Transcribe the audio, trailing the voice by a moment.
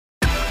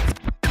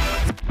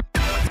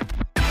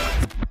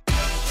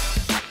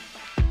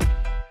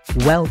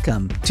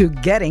Welcome to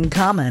Getting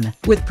Common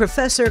with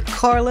Professor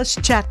Carlos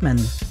Chapman.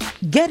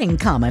 Getting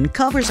Common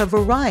covers a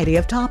variety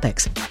of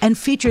topics and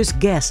features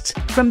guests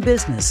from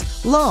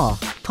business, law,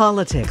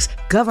 politics,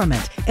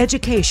 government,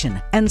 education,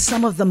 and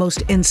some of the most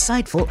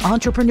insightful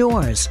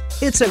entrepreneurs.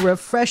 It's a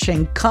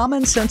refreshing,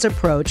 common sense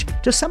approach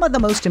to some of the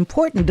most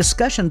important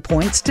discussion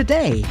points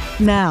today.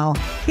 Now,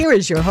 here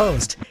is your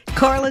host,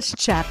 Carlos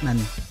Chapman.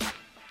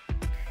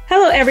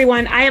 Hello,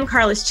 everyone. I am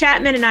Carlos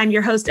Chapman, and I'm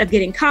your host of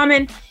Getting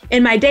Common.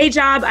 In my day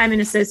job, I'm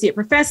an associate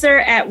professor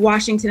at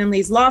Washington and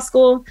Lee's Law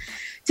School.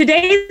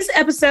 Today's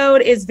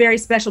episode is very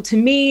special to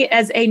me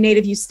as a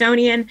native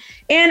Houstonian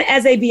and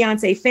as a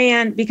Beyoncé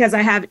fan because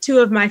I have two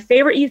of my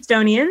favorite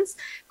Houstonians,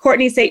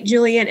 Courtney St,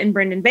 Julian and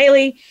Brendon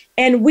Bailey,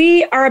 and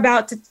we are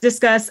about to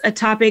discuss a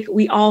topic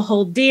we all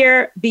hold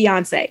dear,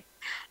 Beyoncé.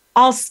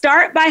 I'll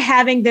start by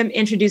having them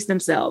introduce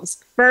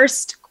themselves.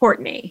 First,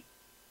 Courtney.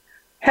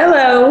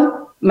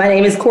 Hello, my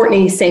name is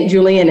Courtney St.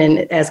 Julian,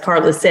 and as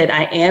Carlos said,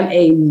 I am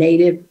a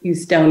native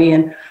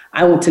Houstonian.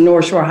 I went to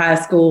North Shore High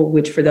School,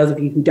 which for those of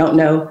you who don't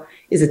know,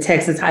 is a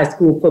Texas high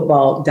school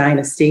football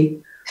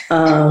dynasty.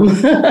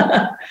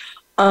 After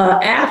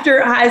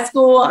high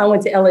school, I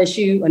went to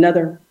LSU,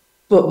 another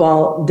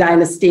football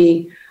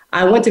dynasty.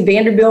 I went to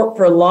Vanderbilt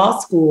for law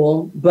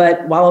school,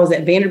 but while I was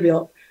at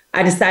Vanderbilt,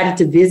 I decided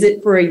to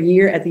visit for a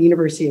year at the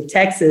University of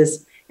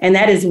Texas, and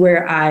that is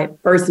where I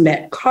first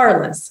met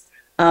Carlos.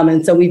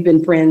 And so we've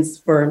been friends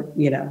for,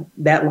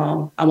 that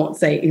long. I won't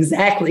say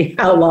exactly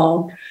how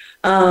long.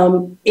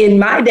 In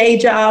my day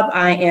job,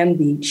 I am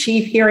the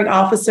chief hearing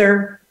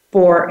officer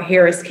for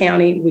Harris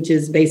County, which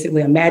is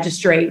basically a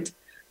magistrate.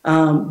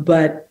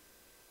 But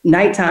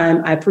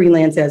nighttime, I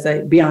freelance as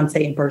a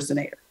Beyoncé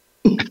impersonator.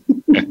 All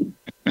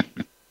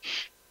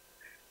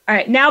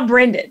right. Now,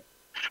 Brendon.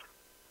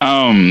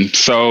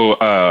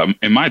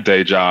 In my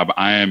day job,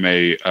 I am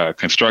a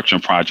construction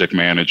project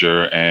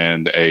manager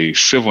and a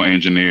civil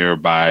engineer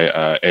by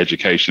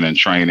education and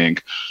training.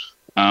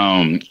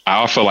 I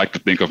also like to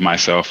think of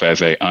myself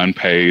as an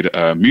unpaid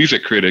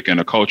music critic and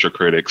a culture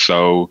critic.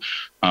 So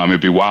it'd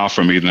be wild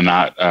for me to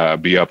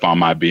not be up on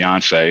my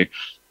Beyoncé.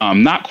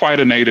 Not quite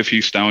a native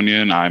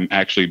Houstonian. I'm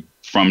actually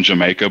from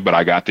Jamaica, but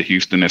I got to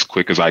Houston as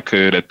quick as I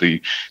could at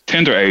the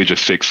tender age of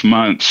 6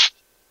 months.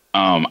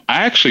 I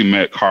actually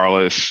met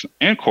Carlos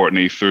and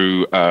Courtney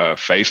through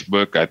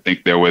Facebook. I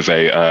think there was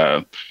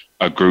a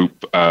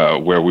group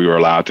where we were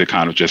allowed to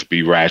kind of just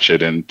be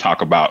ratchet and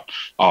talk about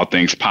all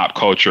things pop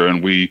culture.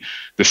 And we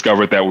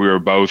discovered that we were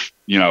both,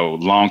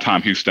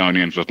 longtime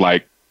Houstonians with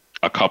like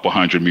a couple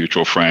hundred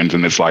mutual friends.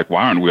 And it's like,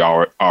 why aren't we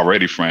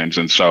already friends?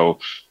 And so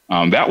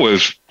that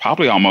was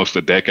probably almost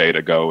a decade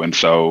ago. And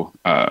so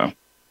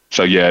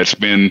yeah, it's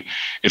been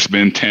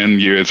 10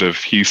 years of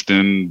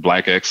Houston,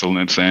 Black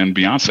excellence, and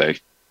Beyoncé.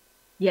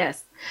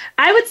 Yes.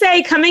 I would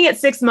say coming at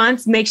 6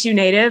 months makes you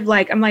native.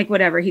 I'm like,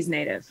 whatever, he's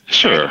native.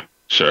 Sure.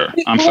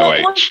 I'm so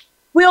H.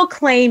 We'll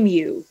claim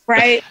you,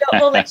 right?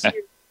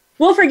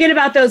 We'll forget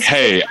about those.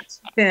 Hey,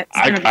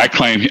 I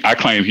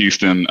claim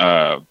Houston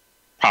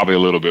probably a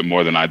little bit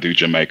more than I do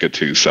Jamaica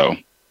too. So.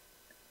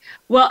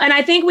 Well, and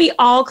I think we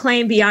all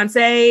claim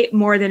Beyoncé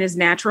more than is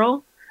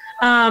natural.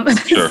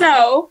 Sure.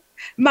 So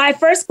my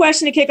first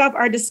question to kick off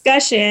our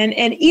discussion,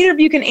 and either of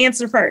you can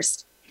answer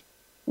first.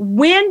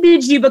 When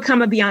did you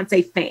become a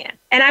Beyoncé fan?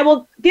 And I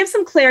will give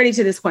some clarity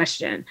to this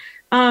question.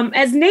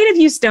 As native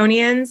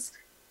Houstonians,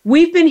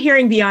 we've been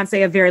hearing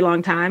Beyoncé a very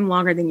long time,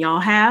 longer than y'all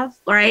have,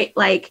 right?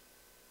 Like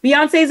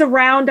Beyoncé's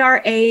around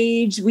our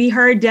age. We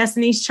heard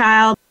Destiny's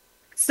Child.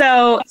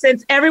 So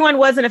since everyone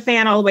wasn't a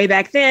fan all the way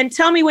back then,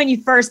 tell me when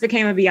you first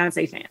became a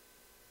Beyoncé fan.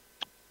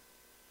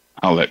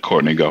 I'll let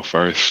Courtney go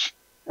first.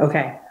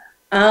 Okay.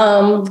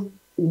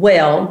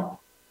 Well,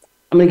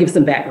 I'm going to give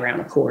some background,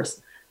 of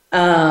course.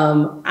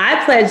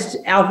 I pledged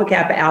Alpha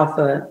Kappa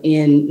Alpha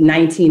in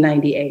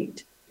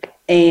 1998.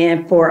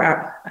 And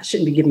I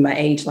shouldn't be giving my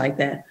age like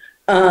that.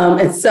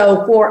 And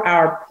so for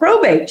our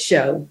probate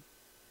show,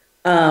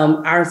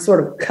 our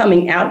sort of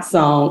coming out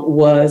song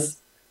was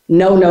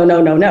No, No,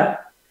 No, No, No.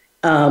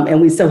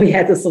 And we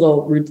had this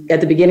little, at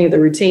the beginning of the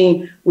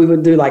routine, we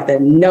would do like the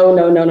no,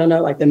 no, no, no,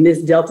 no, like the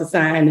Miss Delta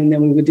sign. And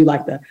then we would do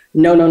like the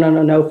no, no, no,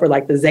 no, no for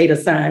like the Zeta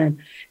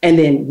sign. And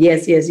then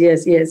yes, yes,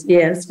 yes, yes,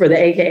 yes for the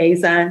AKA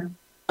sign.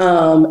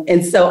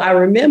 And so I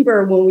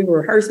remember when we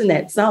were rehearsing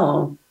that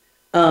song,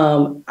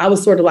 I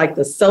was sort of like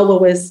the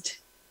soloist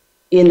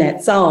in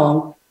that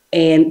song.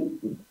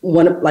 And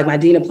my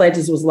Dean of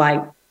Pledges was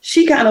like,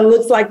 she kind of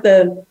looks like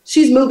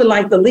she's moving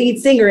like the lead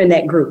singer in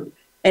that group.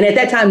 And at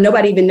that time,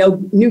 nobody even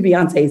knew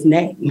Beyonce's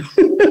name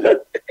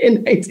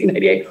in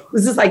 1988. It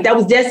was just like, that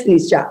was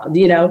Destiny's Child,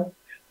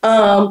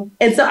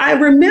 And so I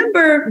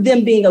remember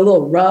them being a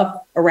little rough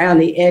around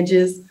the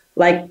edges.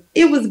 Like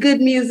it was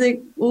good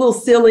music, a little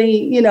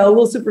silly, a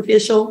little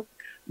superficial.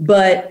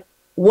 But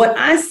what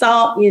I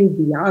saw in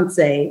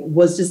Beyoncé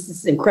was just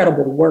this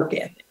incredible work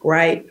ethic,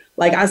 right?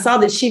 Like I saw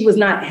that she was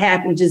not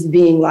happy just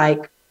being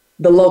like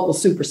the local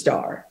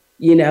superstar.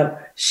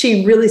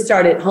 She really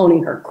started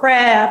honing her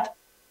craft,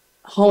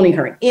 honing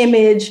her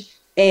image.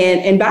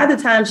 And by the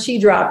time she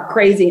dropped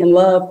Crazy in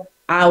Love,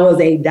 I was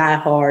a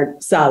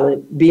diehard,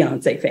 solid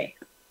Beyonce fan.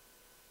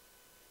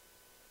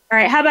 All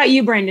right. How about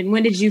you, Brendon?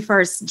 When did you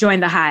first join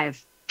the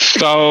Hive?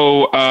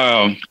 So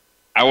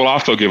I will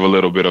also give a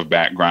little bit of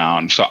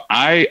background. So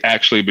I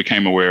actually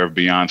became aware of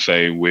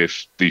Beyonce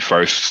with the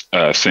first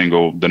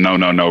single, the No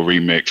No No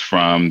remix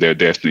from their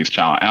Destiny's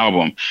Child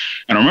album.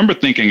 And I remember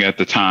thinking at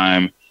the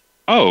time,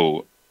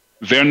 oh,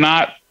 they're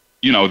not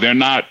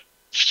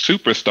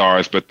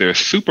superstars, but they're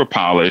super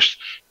polished.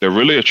 They're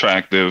really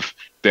attractive.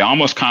 They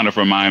almost kind of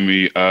remind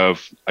me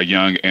of a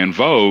young En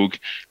Vogue,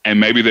 and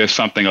maybe there's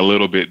something a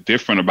little bit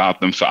different about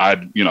them. So I,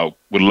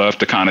 would love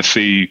to kind of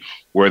see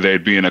where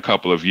they'd be in a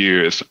couple of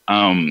years.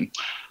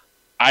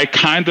 I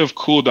kind of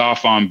cooled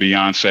off on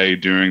Beyonce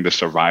during the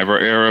Survivor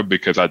era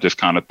because I just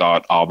kind of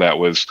thought all that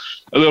was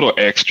a little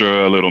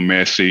extra, a little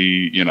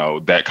messy,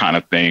 that kind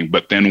of thing.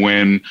 But then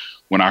when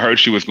I heard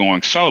she was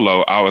going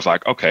solo, I was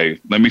like,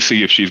 okay, let me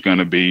see if she's going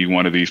to be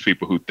one of these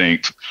people who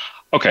thinks,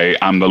 okay,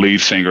 I'm the lead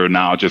singer,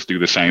 now I'll just do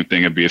the same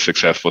thing and be a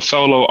successful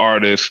solo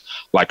artist,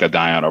 like a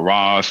Diana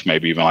Ross,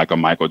 maybe even like a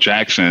Michael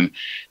Jackson.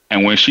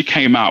 And when she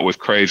came out with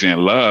Crazy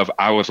in Love,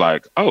 I was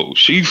like, oh,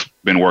 she's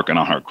been working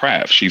on her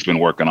craft. She's been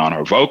working on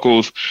her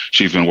vocals.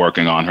 She's been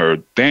working on her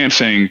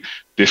dancing.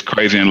 This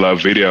Crazy in Love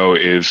video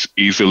is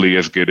easily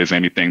as good as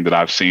anything that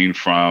I've seen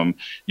from,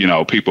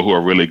 people who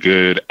are really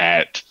good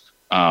at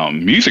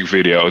music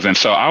videos. And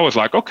so I was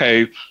like,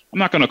 okay, I'm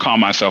not going to call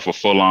myself a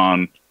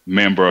full-on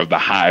member of the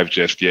Hive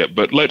just yet,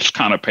 but let's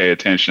kind of pay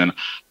attention.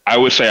 I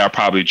would say I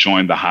probably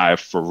joined the Hive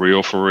for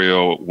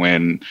real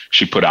when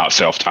she put out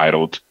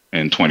Self-Titled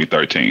in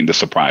 2013, the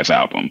surprise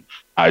album.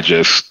 I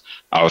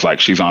was like,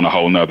 she's on a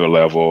whole nother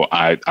level.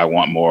 I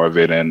want more of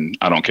it, and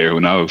I don't care who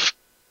knows.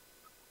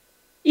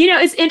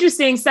 It's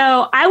interesting.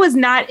 So I was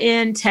not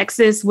in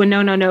Texas when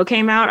No No No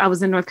came out. I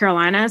was in North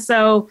Carolina.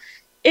 So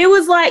it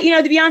was like, the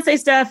Beyonce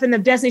stuff and the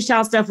Destiny's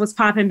Child stuff was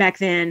popping back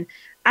then.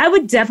 I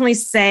would definitely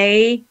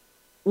say,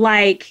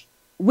 like,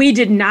 we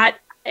did not,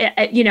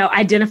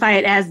 identify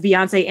it as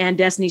Beyonce and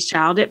Destiny's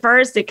Child at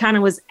first. It kind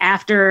of was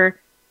after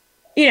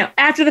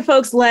the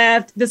folks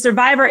left. The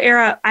Survivor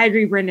era, I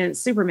agree, Brendon,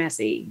 super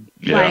messy.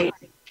 Yeah. Like,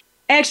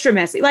 extra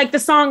messy. Like, the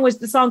songs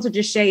were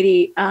just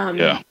shady.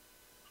 Yeah.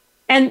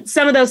 And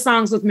some of those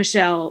songs with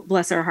Michelle,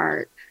 bless her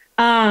heart.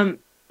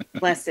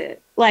 Bless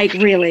it. Like,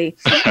 really.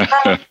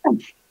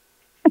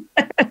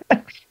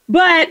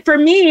 But for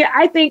me,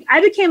 I think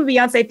I became a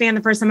Beyonce fan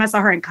the first time I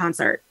saw her in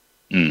concert.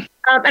 And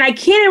I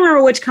can't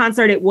remember which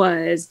concert it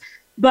was,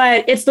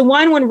 but it's the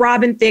one when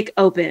Robin Thicke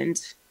opened.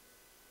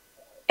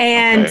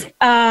 And okay.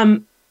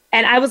 And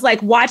I was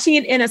like watching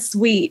it in a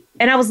suite,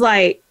 and I was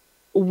like,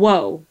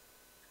 whoa.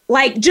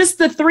 Like, just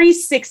the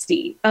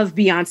 360 of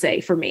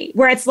Beyonce for me,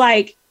 where it's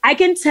like, I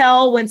can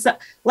tell when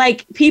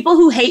people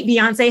who hate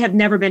Beyonce have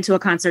never been to a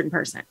concert in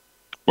person.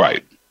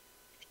 Right.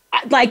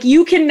 Like,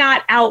 you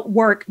cannot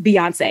outwork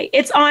Beyonce.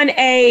 It's on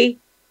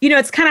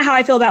it's kind of how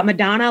I feel about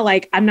Madonna.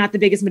 Like, I'm not the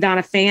biggest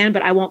Madonna fan,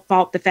 but I won't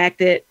fault the fact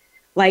that,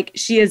 like,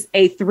 she is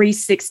a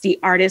 360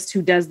 artist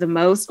who does the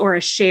most, or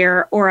a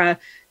Cher or a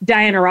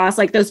Diana Ross,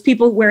 like those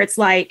people where it's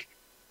like,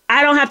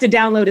 I don't have to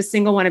download a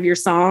single one of your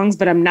songs,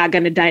 but I'm not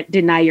going to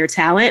deny your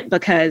talent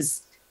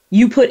because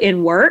you put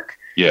in work.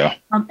 Yeah.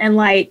 And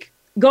like,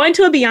 going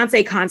to a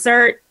Beyonce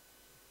concert,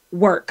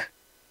 work,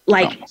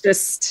 like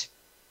just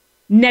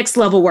next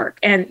level work.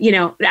 And,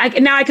 now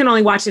I can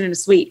only watch it in a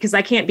suite because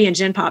I can't be in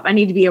Gen Pop. I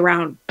need to be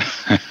around,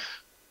 I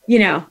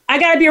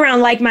got to be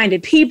around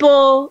like-minded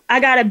people. I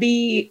got to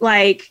be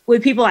like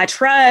with people I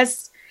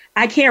trust.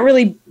 I can't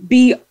really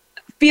be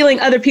feeling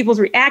other people's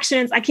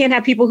reactions. I can't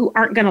have people who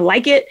aren't going to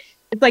like it.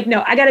 It's like,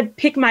 no, I got to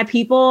pick my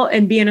people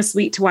and be in a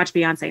suite to watch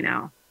Beyonce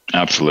now.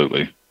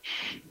 Absolutely.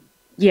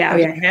 Yeah. Oh,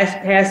 yeah.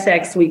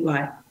 Hashtag sweet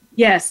life.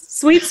 Yes.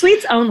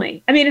 Suites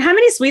only. I mean, how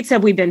many suites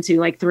have we been to?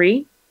 Like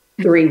 3?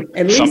 3.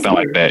 At least something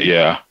 3. like that.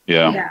 Yeah.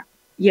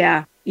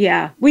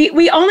 Yeah.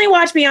 We only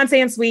watch Beyonce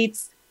in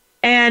suites,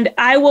 and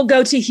I will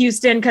go to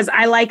Houston because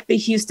I like the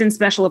Houston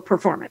special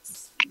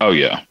performance. Oh,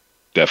 yeah,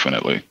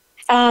 definitely.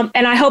 And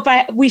I hope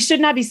we should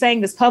not be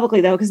saying this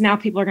publicly, though, because now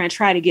people are going to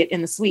try to get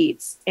in the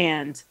suites,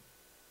 and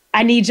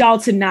I need y'all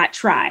to not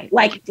try.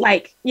 Like,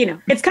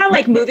 it's kind of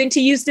like moving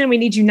to Houston. We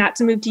need you not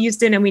to move to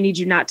Houston, and we need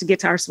you not to get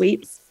to our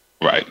suites.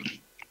 Right.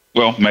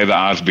 Well, may the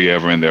odds be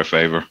ever in their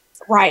favor.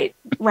 Right.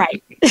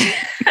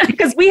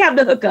 Because we have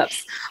the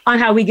hookups on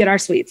how we get our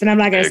suites, and I'm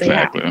not going to say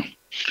how. Exactly.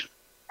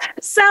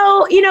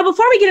 So,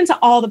 before we get into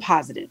all the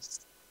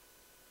positives,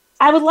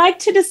 I would like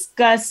to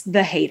discuss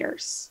the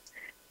haters.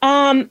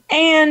 I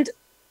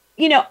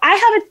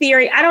have a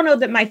theory. I don't know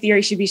that my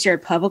theory should be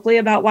shared publicly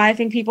about why I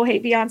think people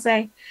hate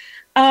Beyonce.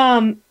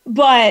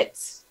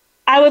 But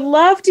I would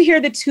love to hear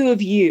the two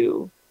of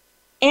you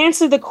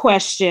answer the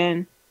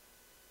question,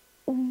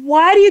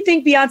 why do you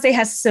think Beyonce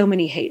has so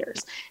many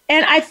haters?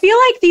 And I feel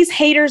like these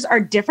haters are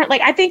different.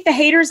 Like, I think the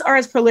haters are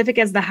as prolific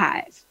as the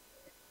Hive.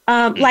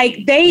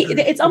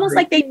 It's almost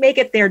like they make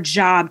it their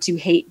job to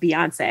hate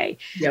Beyonce.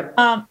 Yep.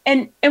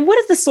 And what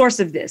is the source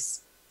of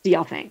this, do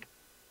y'all think?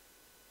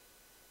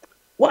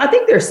 Well, I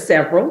think there's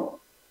several,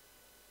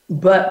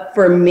 but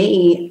for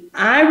me,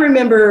 I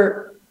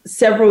remember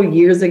several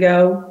years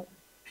ago,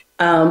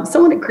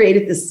 someone had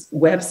created this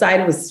website.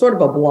 It was sort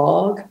of a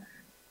blog,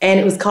 and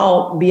it was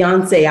called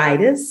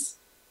Beyonce-itis.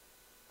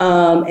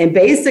 And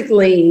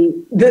basically,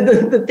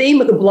 the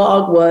theme of the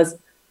blog was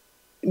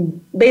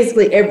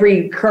basically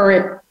every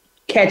current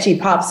catchy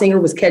pop singer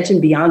was catching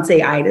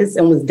Beyonce-itis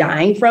and was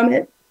dying from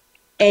it.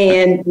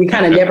 And we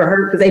kind of never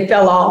heard, because they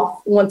fell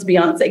off once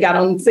Beyonce got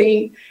on the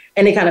scene,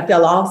 and they kind of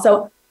fell off.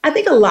 So I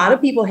think a lot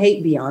of people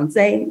hate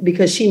Beyonce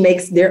because she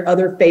makes their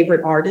other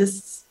favorite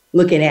artists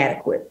look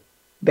inadequate,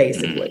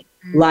 basically.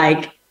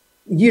 Like,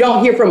 you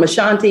don't hear from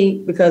Ashanti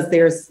because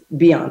there's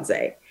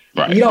Beyonce.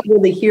 Right. You don't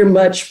really hear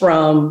much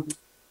from,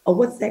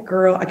 what's that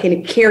girl?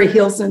 Carrie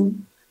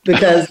Hilson,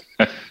 because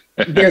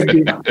there's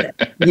Beyonce,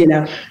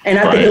 And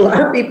I think a lot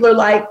of people are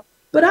like,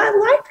 but I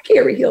liked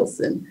Carrie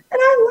Hilson and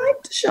I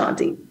liked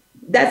Ashanti.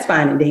 That's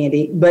fine and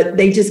dandy, but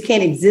they just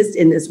can't exist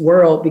in this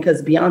world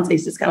because Beyonce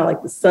is just kind of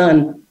like the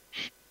sun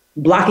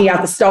blocking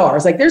out the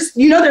stars. Like, there's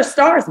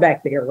stars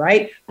back there,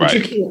 right? But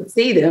you can't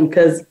see them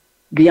because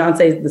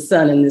Beyonce is the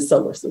sun in this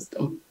solar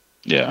system.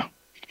 Yeah.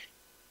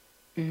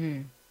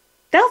 Mm-hmm.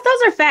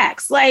 Those are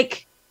facts.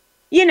 Like,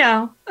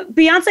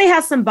 Beyonce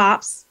has some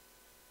bops.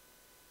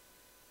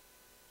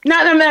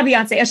 Not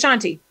Beyonce,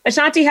 Ashanti.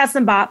 Ashanti has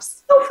some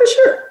bops. Oh, for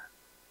sure.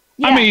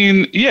 Yeah. I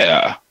mean,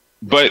 yeah,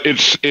 but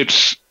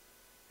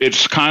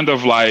it's kind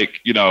of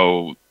like,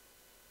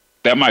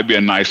 that might be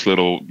a nice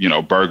little,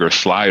 burger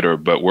slider,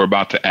 but we're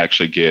about to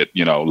actually get,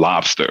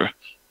 lobster,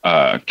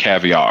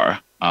 caviar,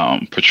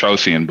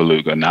 Petrosian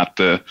beluga, not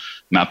the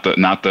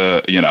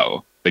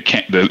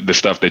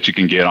stuff that you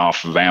can get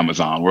off of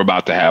Amazon. We're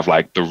about to have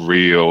like the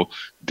real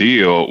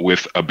deal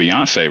with a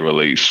Beyonce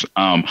release.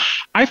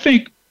 I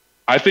think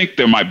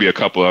there might be a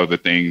couple other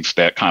things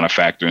that kind of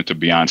factor into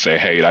Beyonce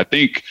hate. I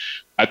think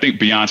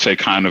Beyonce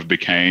kind of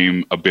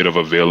became a bit of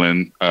a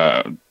villain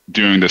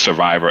during the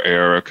Survivor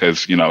era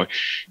because,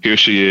 here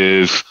she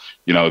is,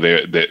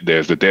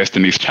 there's the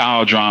Destiny's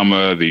Child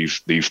drama.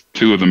 These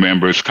two of the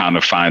members kind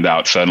of find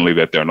out suddenly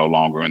that they're no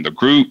longer in the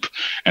group,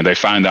 and they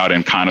find out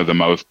in kind of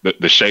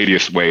the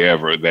shadiest way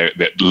ever.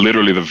 That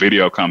literally the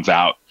video comes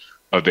out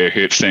of their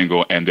hit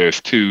single, and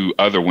there's two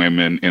other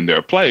women in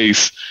their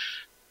place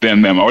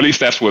than them, or at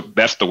least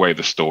that's the way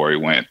the story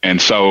went.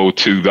 And so,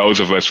 to those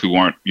of us who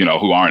aren't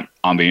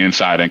on the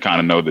inside and kind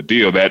of know the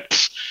deal,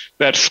 that's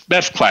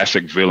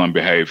classic villain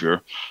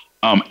behavior.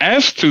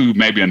 As to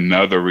maybe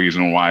another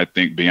reason why I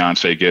think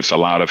Beyonce gets a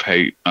lot of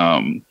hate,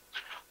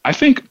 I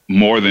think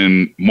more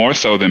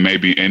so than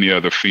maybe any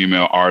other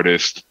female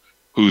artist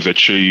who's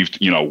achieved,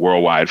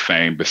 worldwide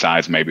fame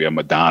besides maybe a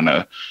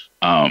Madonna.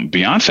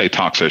 Beyonce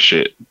talks her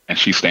shit and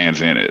she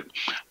stands in it.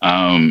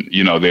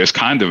 There's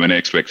kind of an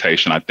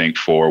expectation, I think,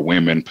 for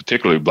women,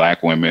 particularly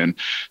Black women,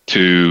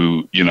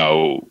 to,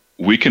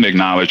 we can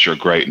acknowledge your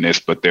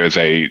greatness, but there's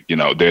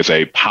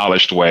a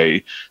polished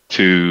way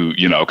to,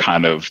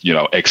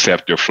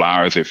 accept your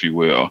flowers, if you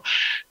will.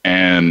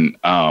 And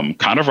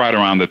kind of right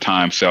around the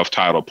time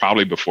Self-Titled,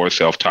 probably before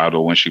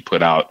Self-Titled, when she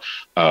put out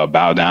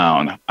Bow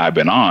Down, I've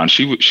Been On,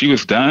 she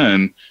was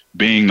done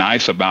being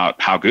nice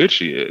about how good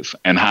she is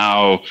and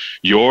how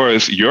your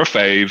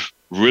fave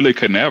really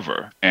could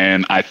never.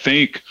 And I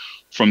think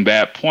from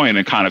that point,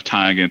 and kind of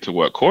tying into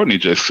what Courtney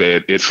just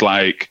said, it's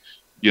like,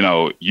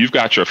 you've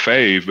got your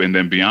fave and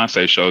then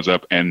Beyonce shows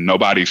up and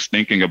nobody's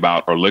thinking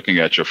about or looking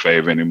at your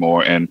fave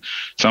anymore. And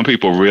some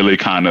people really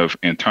kind of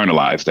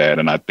internalize that.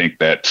 And I think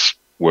that's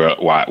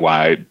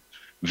why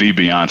the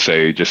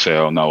Beyonce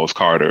Giselle Knowles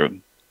Carter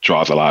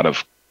draws a lot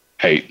of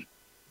hate.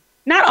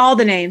 Not all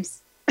the names.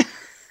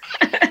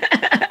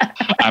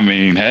 I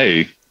mean,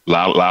 hey,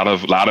 lot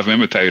of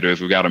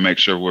imitators. We got to make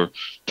sure we're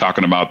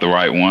talking about the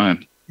right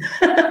one.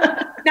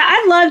 Now,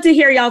 I'd love to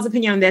hear y'all's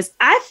opinion on this.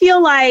 I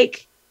feel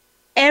like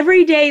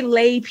everyday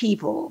lay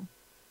people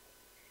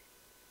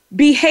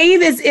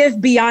behave as if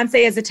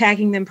Beyonce is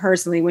attacking them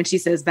personally when she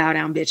says bow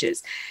down,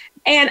 bitches.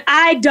 And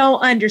I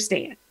don't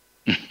understand.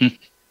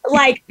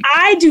 Like,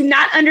 I do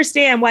not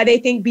understand why they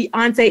think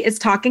Beyonce is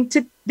talking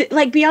to,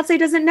 like, Beyonce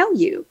doesn't know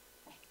you.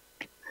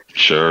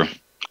 Sure.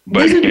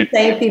 But these are the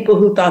same people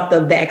who thought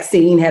the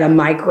vaccine had a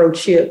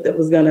microchip that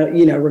was going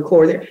to,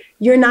 record it.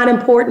 You're not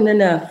important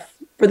enough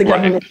for the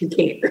government to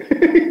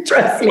care.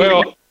 Trust me.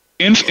 Well,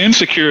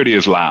 insecurity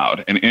is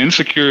loud, and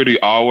insecurity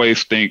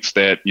always thinks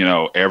that,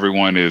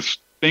 everyone is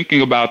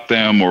thinking about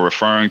them or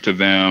referring to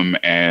them.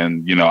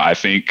 And, I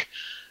think,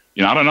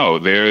 I don't know,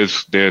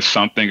 there's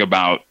something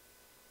about,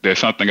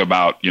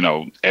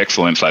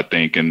 excellence, I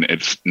think. And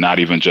it's not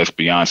even just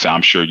Beyonce.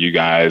 I'm sure you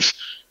guys,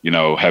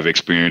 have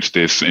experienced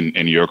this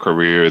in your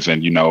careers,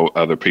 and,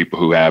 other people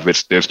who have.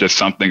 There's just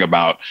something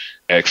about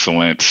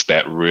excellence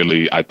that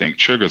really, I think,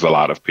 triggers a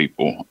lot of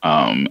people.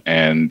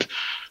 And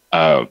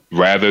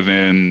rather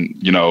than,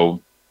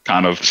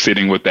 kind of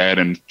sitting with that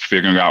and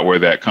figuring out where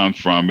that comes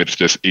from, it's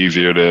just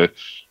easier to,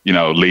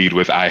 lead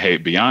with I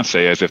hate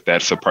Beyonce as if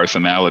that's a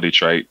personality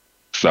trait.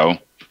 So.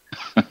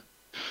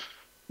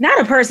 Not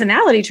a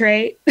personality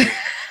trait.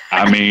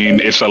 I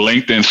mean, it's a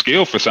LinkedIn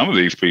skill for some of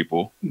these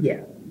people.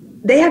 Yeah.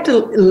 they have to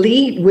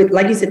lead with,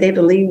 like you said, they have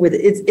to lead with,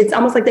 it's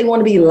almost like they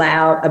want to be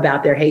loud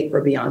about their hate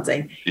for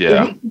Beyonce.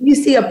 Yeah. If you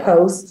see a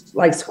post,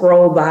 like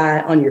scroll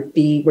by on your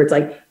feed where it's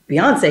like,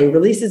 Beyonce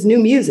releases new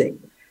music,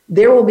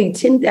 there will be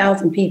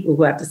 10,000 people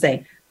who have to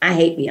say, I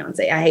hate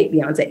Beyonce, I hate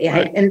Beyonce.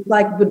 Right. And it's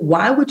like, but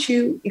why would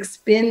you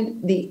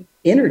expend the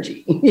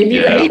energy? If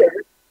you hate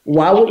her,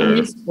 why would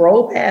you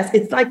scroll past?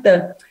 It's like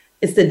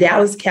it's the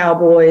Dallas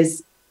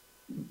Cowboys,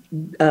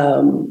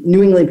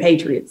 New England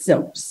Patriots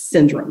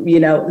syndrome. You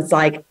know, it's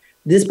like,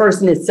 this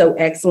person is so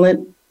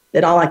excellent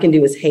that all I can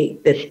do is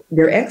hate that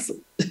they're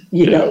excellent.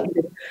 You know,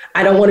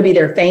 I don't want to be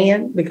their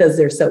fan because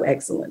they're so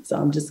excellent. So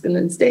I'm just going to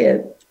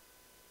instead,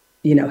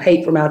 you know,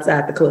 hate from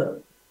outside the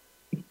club.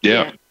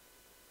 Yeah.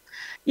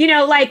 You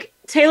know, like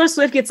Taylor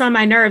Swift gets on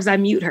my nerves, I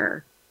mute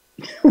her.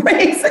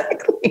 Right,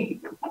 exactly.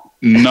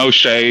 No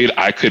shade.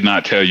 I could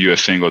not tell you a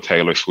single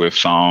Taylor Swift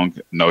song.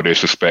 No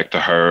disrespect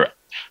to her.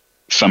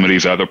 Some of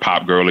these other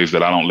pop girlies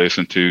that I don't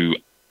listen to,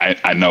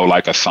 I know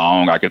like a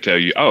song. I could tell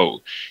you,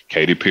 oh,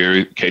 Katy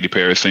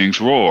Perry sings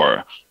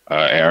Roar.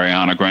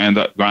 Ariana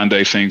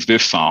Grande sings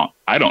this song.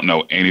 I don't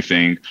know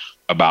anything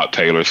about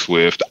Taylor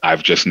Swift.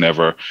 I've just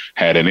never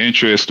had an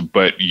interest,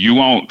 but you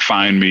won't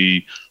find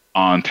me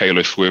on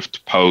Taylor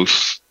Swift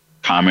posts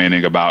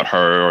commenting about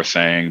her or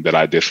saying that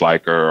I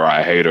dislike her or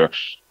I hate her.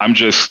 I'm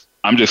just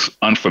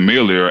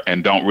unfamiliar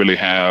and don't really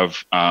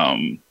have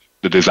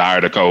the desire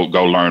to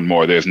go learn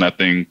more. There's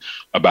nothing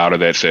about her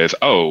that says,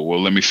 oh,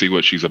 well, let me see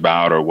what she's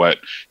about or what,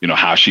 you know,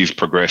 how she's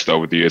progressed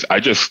over the years.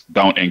 I just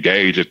don't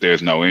engage if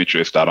there's no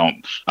interest. I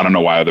don't know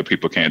why other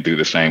people can't do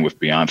the same with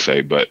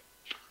Beyonce, but.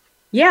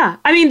 Yeah.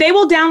 I mean, they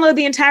will download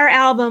the entire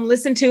album,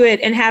 listen to it,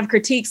 and have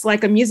critiques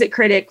like a music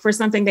critic for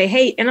something they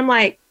hate. And I'm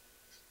like,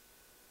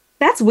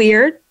 that's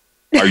weird.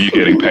 Are you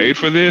getting paid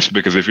for this?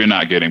 Because if you're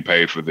not getting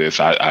paid for this,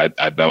 I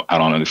don't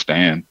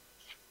understand.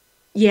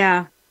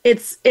 Yeah.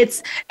 It's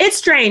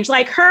strange.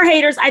 Like her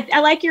haters,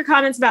 I like your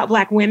comments about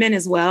Black women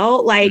as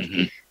well. Like,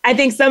 I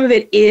think some of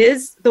it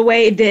is the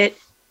way that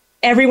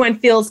everyone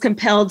feels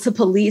compelled to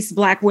police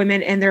Black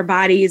women and their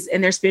bodies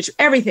and their spiritual,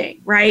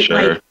 everything, right?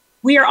 Sure. Like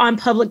we are on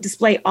public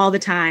display all the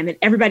time and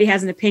everybody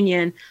has an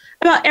opinion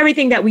about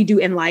everything that we do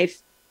in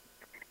life.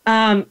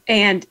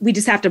 And we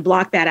just have to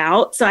block that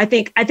out. So I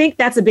think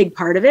that's a big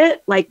part of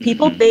it. Like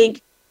people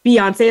think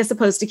Beyonce is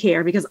supposed to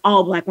care because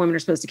all Black women are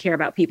supposed to care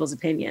about people's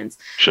opinions.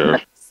 Sure.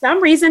 But for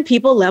some reason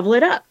people level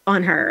it up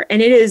on her.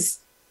 And it is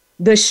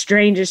the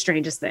strangest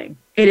thing.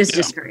 It is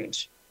just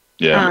strange.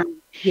 Yeah.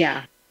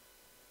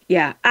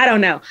 Yeah. I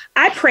don't know.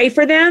 I pray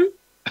for them.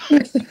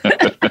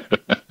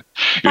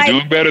 You're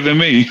doing better than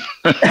me.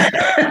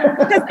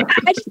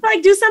 I just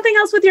like do something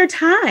else with your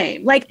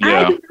time. Like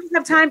I don't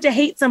have time to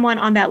hate someone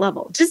on that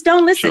level. Just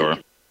don't listen. Sure.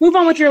 Move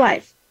on with your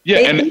life.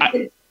 Yeah.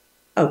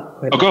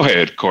 Go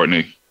ahead,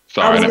 Courtney.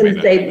 Sorry. I was going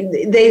to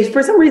say, they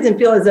for some reason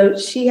feel as though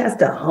she has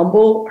to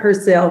humble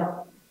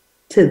herself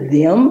to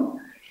them.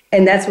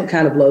 And that's what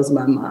kind of blows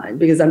my mind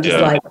because I'm just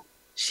like,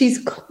 she's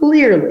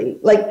clearly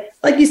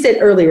like you said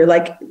earlier,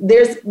 like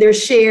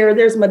there's Cher,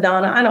 there's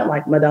Madonna. I don't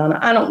like Madonna.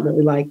 I don't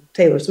really like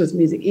Taylor Swift's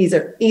music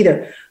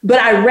either. But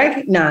I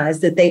recognize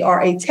that they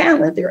are a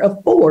talent. They're a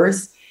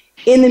force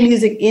in the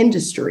music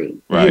industry.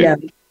 Right. You know?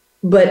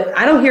 But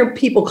I don't hear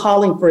people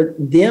calling for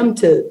them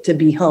to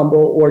be humble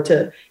or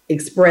to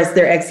express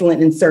their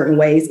excellence in certain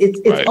ways.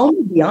 It's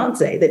only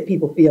Beyonce that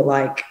people feel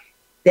like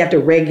they have to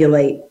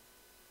regulate,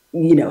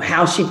 you know,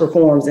 how she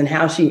performs and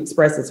how she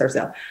expresses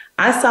herself.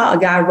 I saw a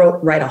guy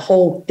write a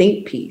whole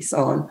think piece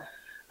on,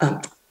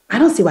 I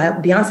don't see why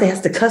Beyonce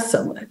has to cuss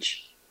so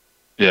much.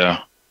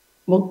 Yeah.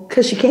 Well,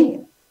 because she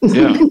can.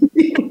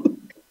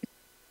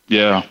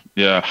 Yeah.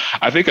 Yeah.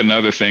 I think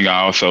another thing I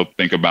also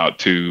think about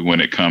too,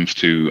 when it comes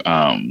to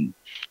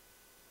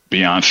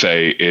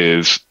Beyonce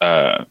is,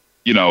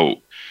 you know,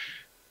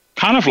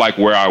 kind of like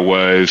where I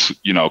was,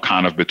 you know,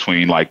 kind of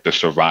between like the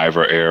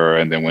Survivor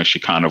era and then when she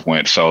kind of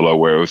went solo,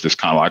 where it was just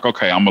kind of like,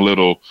 okay, I'm a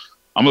little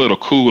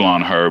cool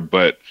on her,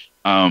 but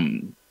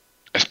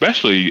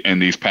especially in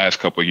these past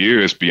couple of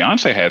years,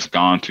 Beyonce has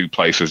gone to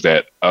places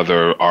that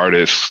other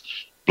artists,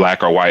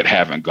 Black or white,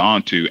 haven't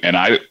gone to, and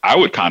I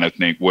would kind of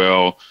think,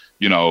 well,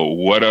 you know,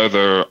 what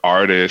other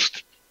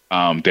artist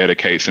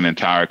dedicates an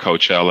entire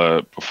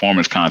Coachella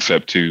performance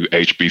concept to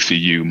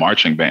HBCU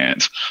marching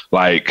bands?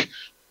 Like,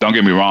 don't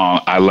get me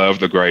wrong, I love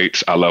the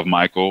greats. I love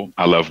Michael.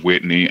 I love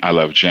Whitney. I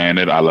love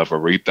Janet. I love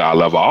Aretha. I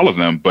love all of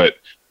them. But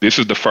this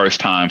is the first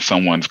time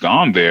someone's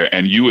gone there.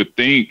 And you would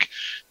think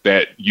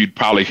that you'd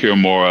probably hear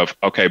more of,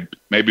 okay,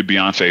 maybe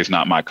Beyonce is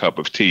not my cup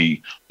of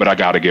tea, but I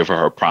got to give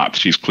her props.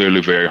 She's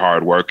clearly very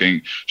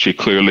hardworking. She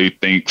clearly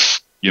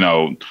thinks, you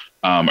know,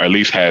 or at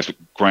least has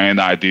grand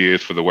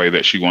ideas for the way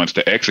that she wants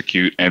to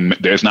execute. And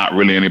there's not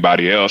really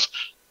anybody else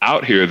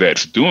out here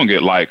that's doing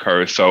it like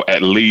her. So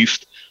at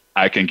least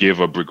I can give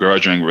a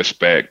begrudging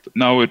respect.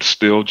 No, it's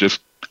still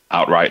just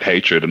outright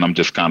hatred. And I'm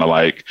just kind of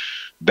like,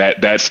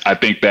 I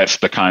think that's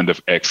the kind of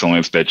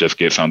excellence that just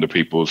gets under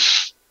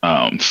people's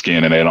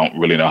skin and they don't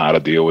really know how to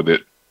deal with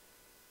it.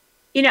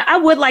 You know, I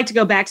would like to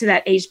go back to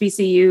that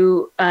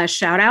HBCU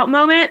shout out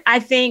moment. I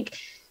think,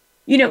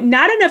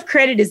 not enough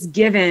credit is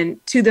given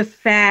to the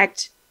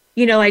fact,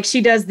 like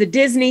she does the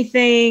Disney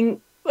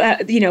thing,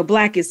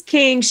 Black is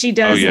King. She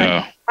does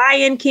like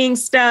Lion King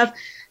stuff.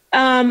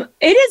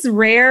 It is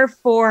rare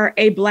for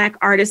a Black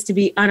artist to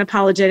be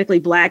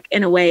unapologetically Black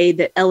in a way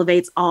that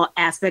elevates all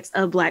aspects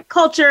of Black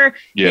culture.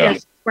 Yeah.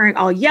 She's wearing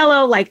all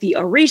yellow, like the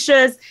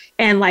Orishas,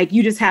 and like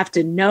you just have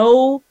to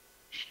know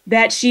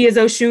that she is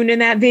Oshun in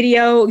that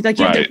video.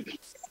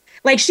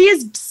 Like, she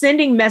is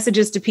sending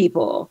messages to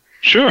people.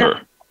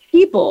 Sure.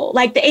 People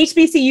like the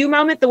HBCU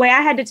moment, the way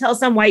I had to tell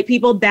some white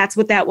people that's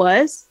what that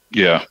was.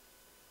 Yeah.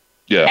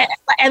 Yeah.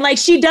 And like,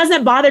 she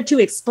doesn't bother to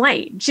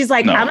explain. She's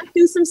like, I'm going to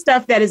do some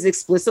stuff that is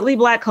explicitly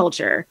Black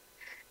culture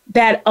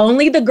that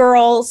only the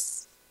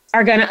girls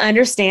are going to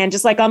understand.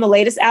 Just like on the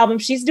latest album,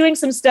 she's doing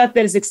some stuff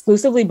that is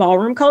exclusively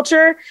ballroom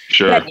culture.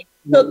 Sure. That it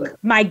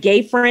took my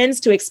gay friends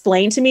to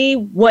explain to me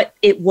what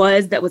it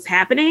was that was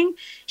happening.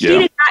 She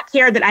did not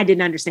care that I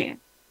didn't understand.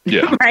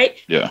 Yeah. Right.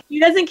 Yeah. She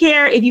doesn't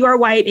care if you are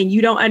white and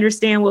you don't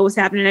understand what was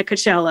happening at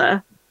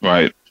Coachella.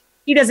 Right.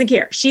 She doesn't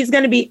care. She's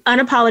going to be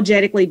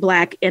unapologetically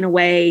Black in a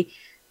way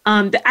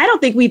that I don't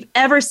think we've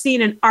ever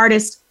seen an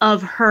artist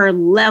of her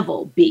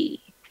level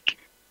be.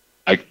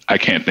 I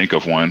can't think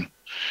of one.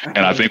 And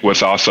I think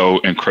what's also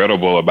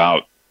incredible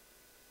about,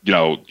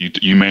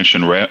 you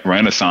mentioned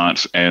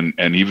Renaissance and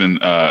even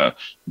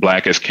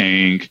Black is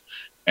King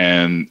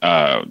and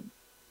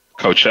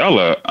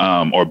Coachella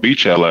or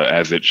Beachella,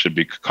 as it should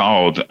be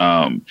called.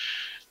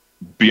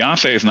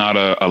 Beyonce is not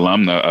an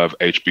alumna of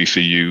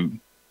HBCU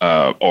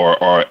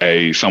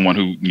or someone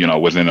who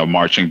was in a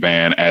marching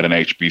band at an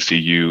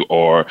HBCU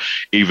or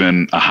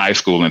even a high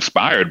school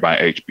inspired by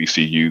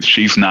HBCUs.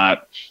 She's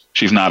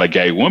not a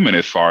gay woman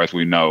as far as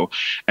we know.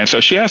 And so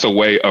she has a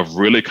way of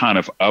really kind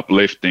of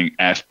uplifting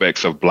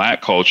aspects of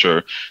Black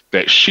culture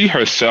that she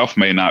herself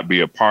may not be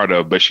a part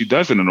of, but she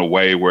does it in a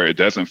way where it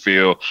doesn't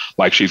feel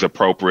like she's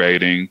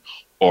appropriating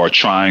or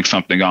trying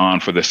something on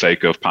for the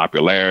sake of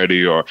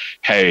popularity or,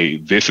 hey,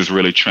 this is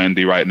really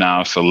trendy right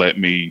now, so let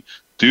me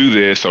do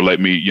this or let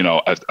me,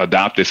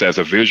 adopt this as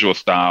a visual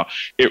style.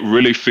 It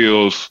really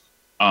feels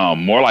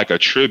more like a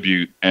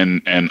tribute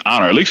and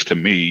honor, at least to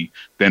me,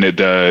 than it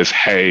does,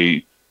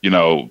 hey,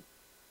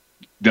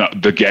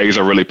 the gays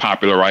are really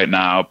popular right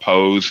now.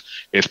 Pose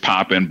is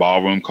popping.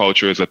 Ballroom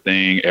culture is a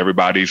thing.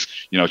 Everybody's,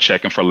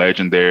 checking for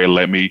Legendary.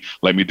 Let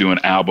me do an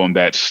album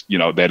that's,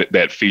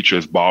 that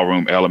features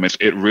ballroom elements.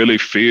 It really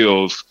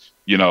feels,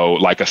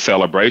 like a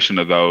celebration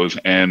of those.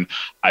 And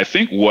I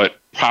think what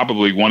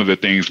probably one of the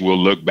things we'll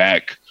look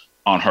back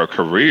on her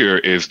career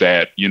is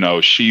that,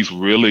 she's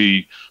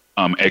really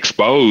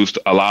exposed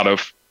a lot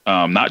of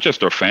not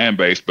just her fan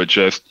base, but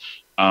just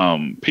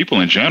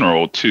people in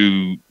general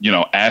to,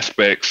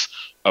 aspects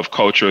of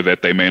culture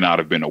that they may not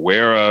have been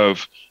aware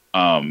of.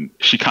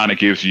 She kind of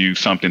gives you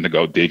something to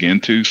go dig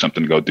into,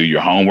 something to go do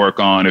your homework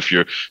on if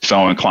you're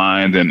so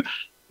inclined. And,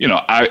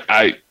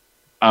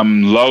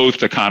 I'm loath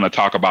to kind of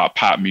talk about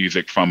pop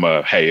music from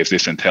hey, is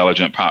this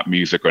intelligent pop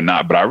music or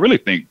not? But I really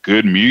think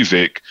good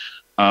music,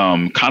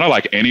 kind of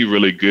like any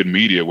really good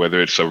media,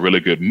 whether it's a really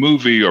good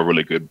movie or a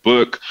really good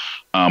book,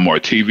 or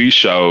a TV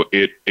show,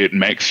 it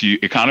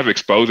kind of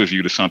exposes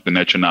you to something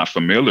that you're not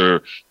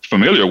familiar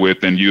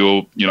with, and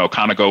you'll,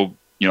 kind of go,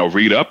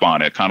 read up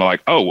on it, kind of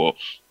like, oh, well,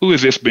 who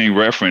is this being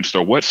referenced,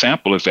 or what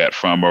sample is that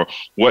from, or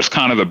what's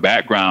kind of the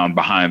background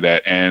behind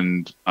that?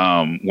 And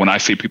when I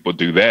see people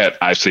do that,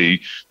 I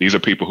see these are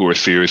people who are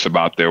serious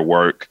about their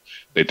work.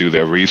 They do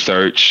their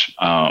research.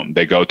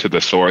 They go to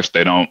the source.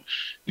 They don't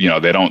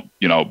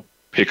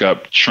pick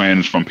up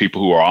trends from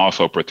people who are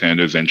also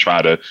pretenders and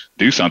try to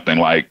do something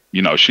like,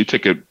 she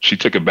took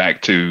it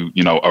back to,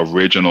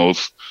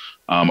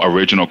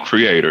 original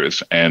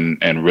creators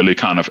and really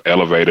kind of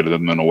elevated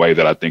them in a way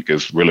that I think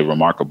is really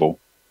remarkable.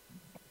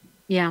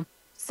 Yeah.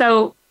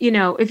 So,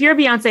 if you're a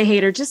Beyonce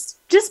hater, just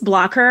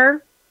block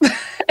her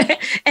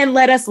and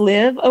let us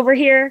live over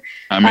here.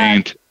 I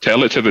mean,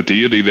 tell it to the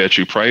deity that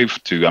you pray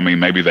to. I mean,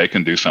 maybe they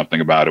can do something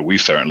about it. We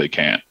certainly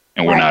can't.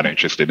 And we're not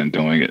interested in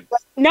doing it.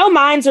 No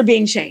minds are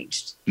being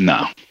changed.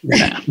 No.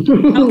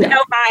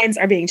 No minds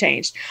are being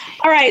changed.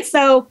 All right.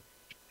 So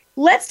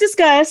let's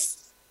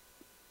discuss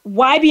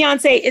why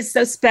Beyonce is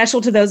so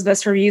special to those of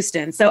us from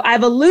Houston. So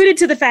I've alluded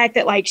to the fact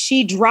that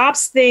she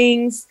drops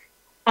things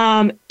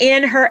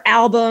in her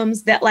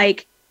albums that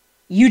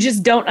you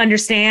just don't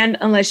understand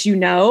unless you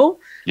know.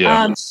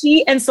 Yeah.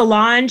 She and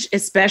Solange,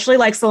 especially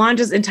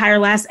Solange's entire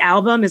last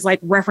album is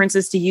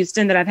references to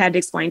Houston that I've had to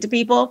explain to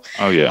people.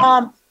 Oh,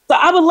 yeah. So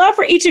I would love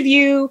for each of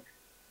you,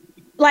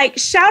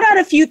 shout out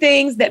a few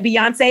things that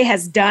Beyonce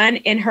has done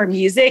in her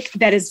music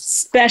that is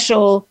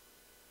special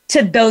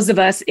to those of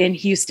us in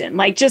Houston,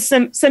 just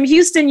some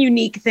Houston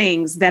unique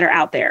things that are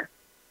out there.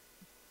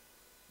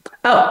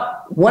 Oh,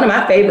 one of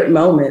my favorite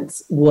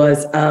moments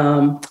was,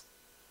 I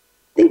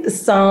think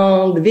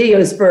the video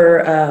is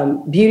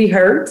for Beauty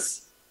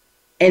Hurts,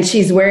 and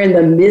she's wearing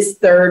the Miss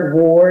Third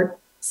Ward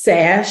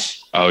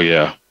sash. Oh,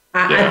 yeah.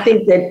 I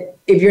think that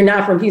if you're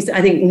not from Houston,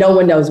 I think no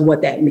one knows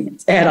what that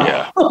means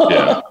at all.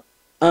 Yeah.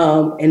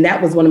 And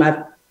that was one of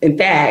my In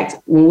fact,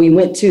 when we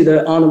went to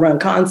the On the Run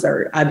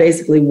concert, I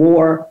basically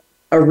wore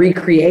a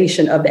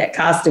recreation of that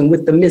costume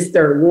with the Miss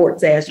Third Ward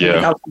sash.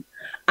 Yeah.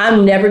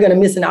 I'm never going to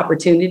miss an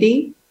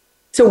opportunity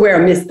to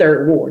wear a Miss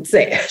Third Ward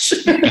sash.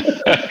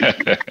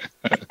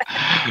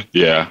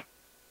 Yeah.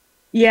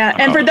 Yeah.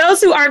 And for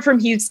those who aren't from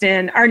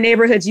Houston, our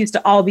neighborhoods used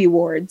to all be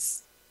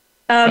wards.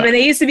 And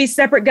they used to be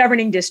separate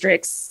governing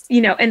districts,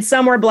 you know, and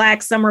some were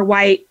Black, some were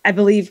white. I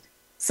believe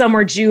some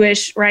were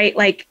Jewish, right?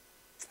 Like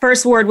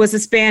first ward was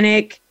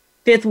Hispanic,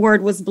 fifth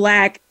ward was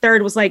Black,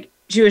 third was like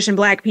Jewish and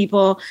Black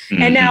people.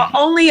 Mm-hmm. And now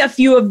only a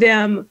few of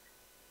them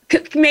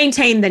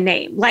maintain the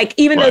name. Like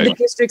even though the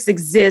districts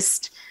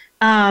exist,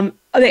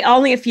 they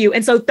only a few.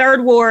 And so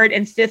third ward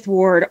and fifth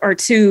ward are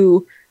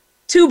two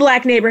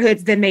Black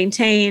neighborhoods that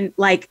maintain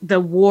like the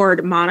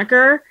ward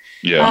moniker.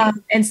 Yeah.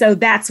 And so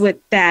that's what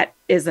that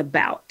is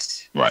about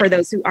for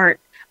those who aren't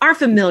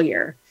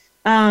familiar.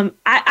 I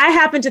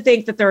happen to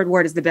think the third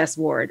ward is the best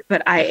ward,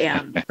 but I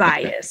am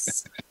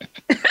biased.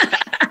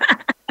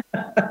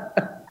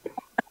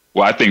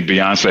 Well, I think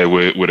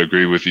Beyoncé would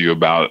agree with you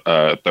about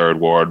third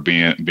ward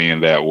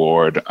being that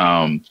ward.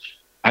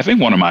 I think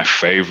one of my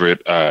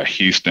favorite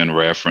Houston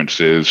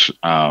references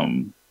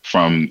from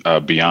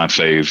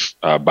Beyoncé's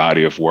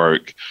body of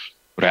work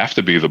would have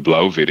to be the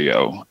Blow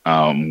video.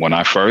 When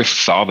I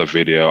first saw the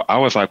video, I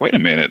was like, wait a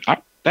minute,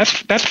 that's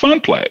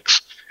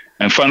Funplex.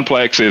 And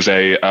Funplex is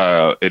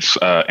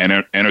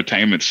an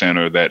entertainment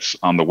center that's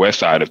on the west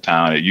side of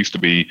town. It used to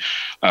be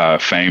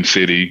Fame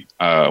City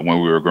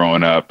when we were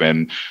growing up,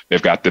 and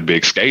they've got the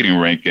big skating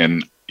rink.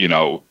 And, you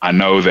know, I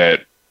know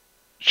that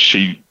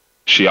she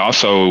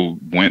also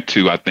went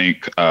to, I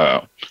think,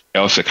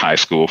 Elsick High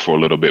School for a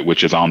little bit,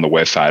 which is on the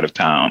west side of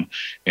town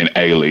in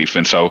A-Leaf.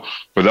 And so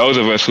for those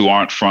of us who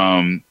aren't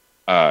from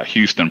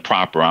Houston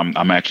proper,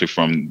 I'm actually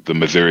from the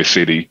Missouri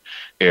City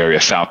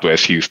area,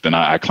 Southwest Houston.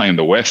 I claim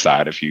the west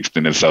side of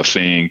Houston. And so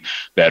seeing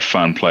that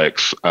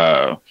Funplex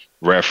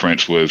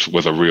reference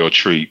was a real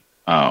treat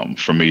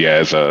for me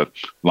as a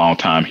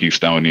longtime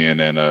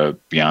Houstonian and a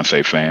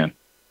Beyoncé fan.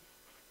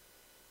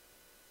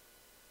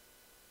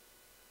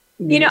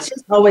 You know,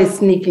 she's always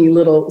sneaking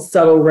little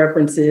subtle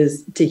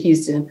references to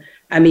Houston.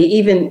 I mean,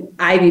 even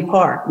Ivy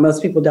Park,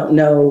 most people don't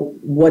know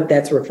what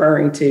that's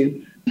referring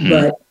to,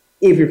 but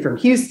if you're from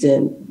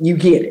Houston, you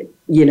get it,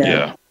 you know?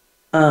 Yeah.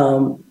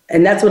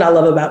 And that's what I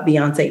love about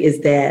Beyoncé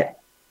is that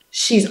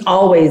she's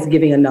always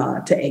giving a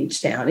nod to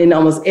H-Town in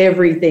almost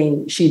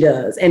everything she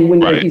does. And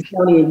when you're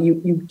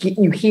Houstonian,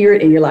 you hear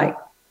it and you're like,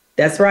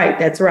 that's right,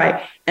 that's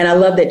right. And I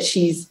love that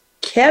she's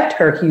kept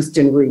her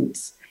Houston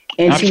roots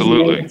and she's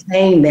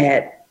maintained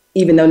that,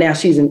 even though now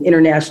she's an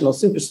international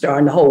superstar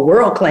and the whole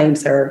world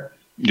claims her.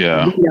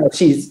 Yeah. You know,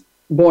 she's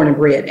born and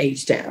bred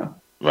H-Town.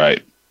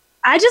 Right.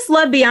 I just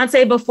love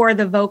Beyoncé before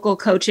the vocal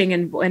coaching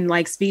and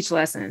like speech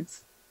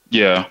lessons.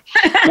 Yeah.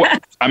 Well,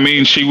 I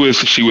mean, she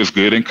was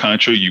good in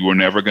country. You were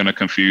never going to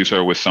confuse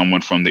her with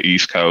someone from the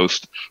East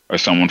Coast or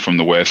someone from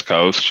the West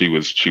Coast. She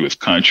was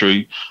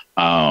country.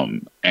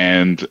 And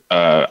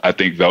I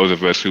think those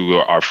of us who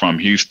are from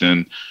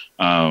Houston,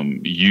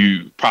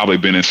 you probably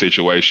been in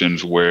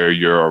situations where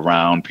you're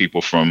around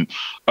people from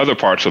other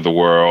parts of the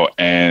world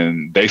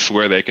and they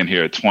swear they can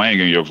hear a twang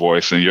in your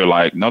voice. And you're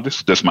like, no, this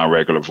is just my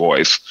regular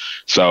voice.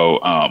 So,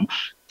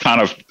 kind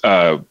of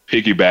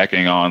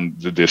piggybacking on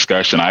the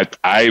discussion,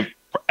 I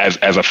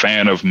as a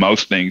fan of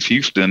most things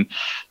Houston,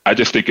 I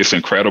just think it's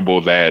incredible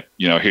that,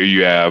 you know, here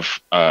you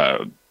have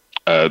a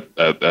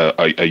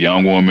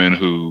young woman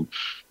who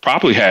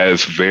probably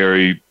has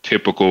very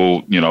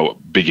typical, you know,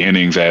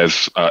 beginnings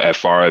as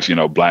far as, you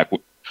know, Black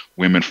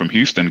women from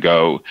Houston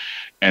go.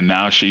 And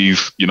now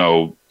she's a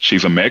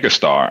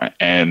megastar,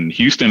 and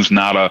Houston's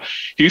not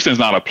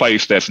a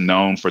place that's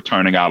known for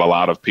turning out a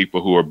lot of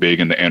people who are big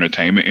in the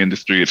entertainment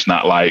industry. It's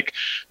not like,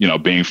 you know,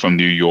 being from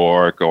New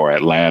York or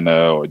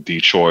Atlanta or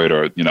Detroit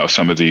or, you know,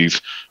 some of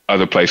these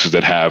other places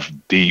that have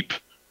deep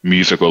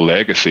musical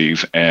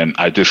legacies. And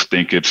I just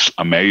think it's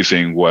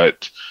amazing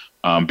what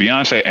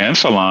Beyoncé and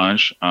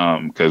Solange,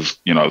 because,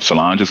 you know,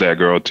 Solange is that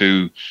girl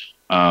too.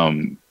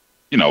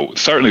 You know,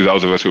 certainly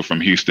those of us who are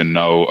from Houston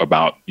know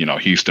about, you know,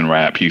 Houston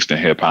rap, Houston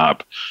hip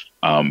hop.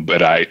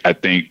 But I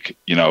think,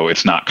 you know,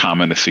 it's not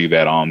common to see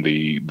that on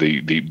the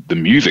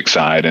music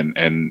side.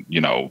 And, you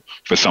know,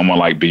 for someone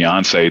like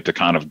Beyoncé to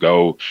kind of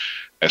go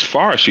as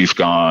far as she's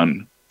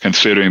gone,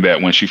 considering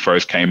that when she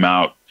first came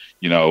out,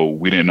 you know,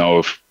 we didn't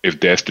know if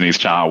Destiny's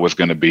Child was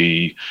going to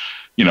be,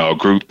 you know, a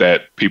group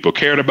that people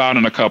cared about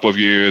in a couple of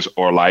years,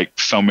 or like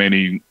so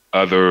many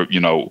other, you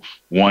know,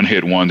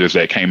 one-hit wonders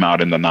that came out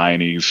in the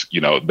 90s.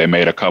 You know, they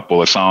made a couple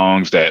of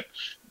songs that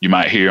you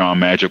might hear on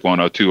Magic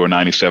 102 or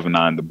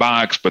 97.9 The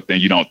Box, but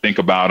then you don't think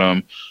about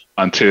them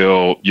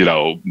until, you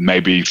know,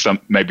 maybe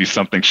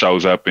something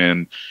shows up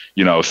in,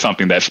 you know,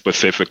 something that's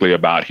specifically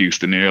about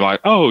Houston. And you're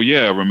like, oh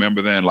yeah,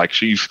 remember then? Like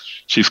she's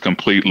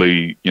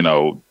completely, you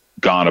know,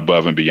 gone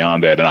above and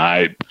beyond that. And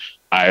I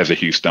as a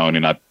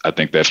Houstonian, I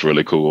think that's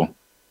really cool.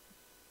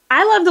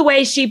 I love the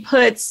way she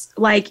puts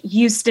like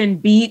Houston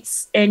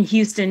beats and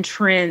Houston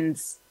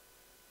trends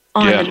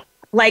on.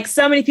 Like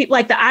so many people,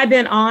 like the I've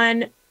Been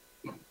On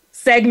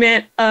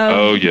segment of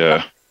oh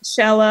yeah,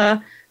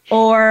 Shella,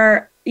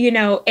 or, you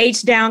know,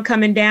 H down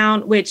coming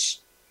down, which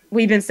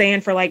we've been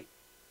saying for like,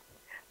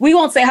 we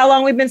won't say how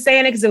long we've been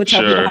saying it because it would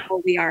tell people how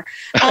old we are.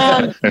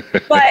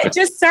 But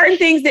just certain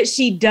things that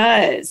she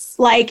does,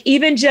 like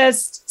even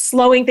just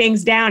slowing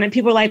things down, and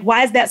people are like,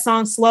 why is that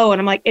song slow? And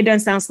I'm like, it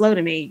doesn't sound slow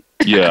to me.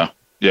 Yeah.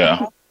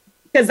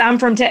 Because I'm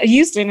from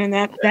Houston, and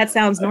that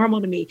sounds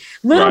normal to me.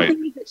 Little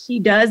things that she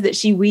does that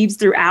she weaves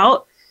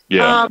throughout.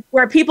 Yeah.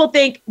 Where people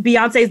think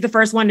Beyonce is the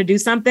first one to do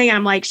something.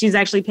 I'm like, she's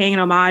actually paying an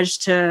homage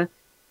to,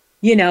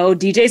 you know,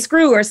 DJ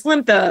Screw or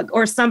Slim Thug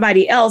or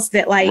somebody else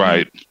that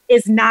like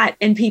is not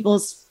in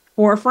people's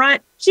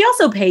forefront. She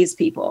also pays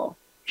people.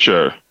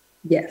 Sure.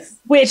 Yes.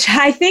 Which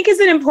I think is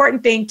an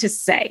important thing to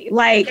say.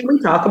 Like, can we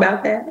talk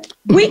about that?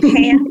 We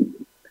can.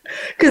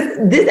 Because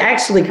this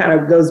actually kind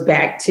of goes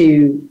back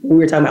to when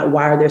we were talking about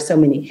why are there so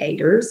many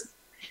haters?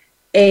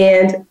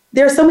 And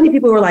there are so many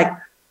people who are like,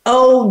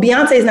 oh,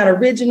 Beyonce is not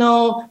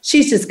original.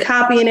 She's just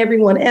copying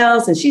everyone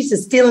else, and she's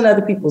just stealing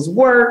other people's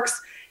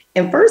works.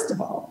 And first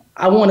of all,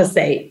 I want to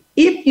say,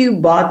 if you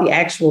bought the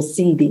actual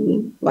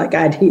CD, like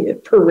I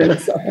did for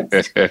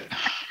Renaissance,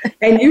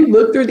 and you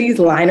look through these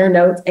liner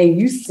notes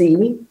and you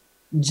see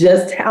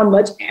just how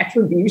much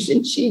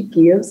attribution she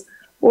gives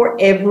for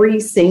every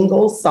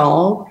single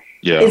song,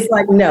 it's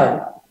like,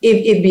 no,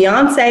 if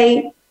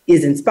Beyonce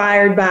is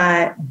inspired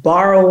by,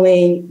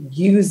 borrowing,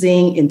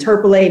 using,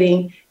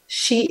 interpolating,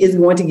 she is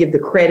going to give the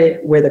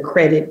credit where the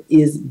credit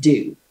is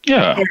due.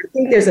 Yeah. And I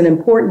think there's an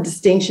important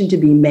distinction to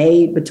be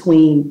made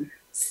between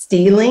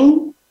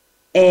stealing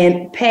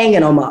and paying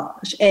an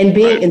homage and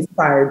being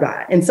inspired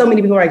by. And so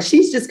many people are like,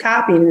 she's just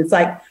copying. And it's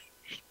like,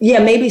 yeah,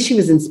 maybe she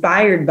was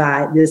inspired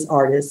by this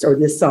artist or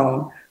this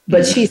song,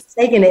 but she's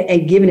taken it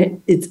and given it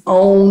its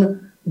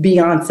own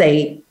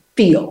Beyonce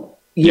feel,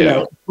 you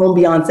know, own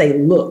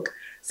Beyonce look.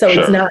 So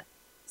it's not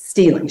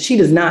stealing. She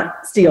does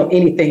not steal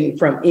anything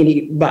from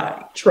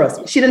anybody.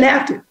 Trust me. She didn't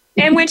have to.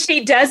 And when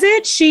she does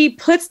it, she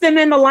puts them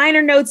in the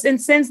liner notes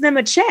and sends them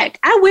a check.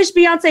 I wish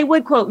Beyonce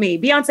would quote me.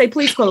 Beyonce,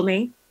 please quote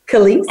me.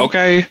 Khalees.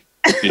 Okay.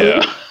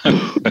 Yeah.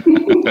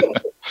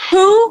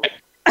 Who?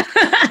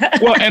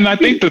 Well, and I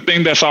think the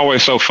thing that's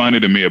always so funny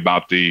to me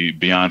about the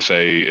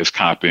Beyonce is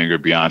copying or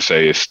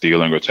Beyonce is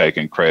stealing or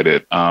taking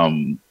credit.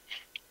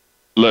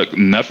 Look,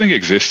 nothing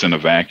exists in a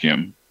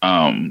vacuum.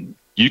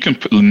 You can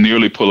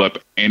nearly pull up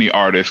any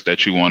artist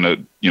that you want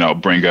to, you know,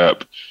 bring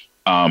up.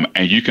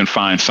 And you can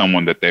find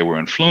someone that they were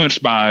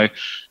influenced by,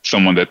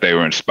 someone that they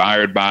were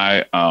inspired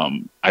by.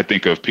 I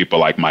think of people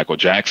like Michael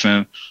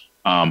Jackson,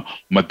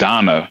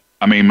 Madonna.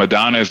 I mean,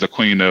 Madonna is the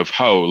queen of,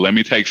 let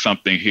me take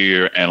something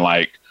here and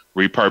like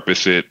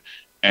repurpose it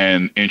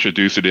and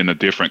introduce it in a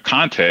different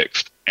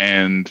context.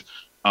 And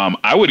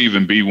I would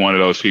even be one of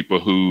those people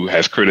who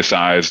has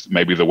criticized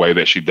maybe the way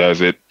that she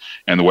does it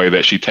and the way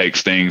that she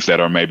takes things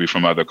that are maybe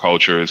from other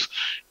cultures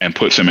and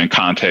puts them in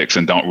context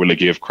and don't really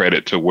give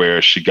credit to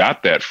where she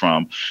got that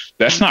from.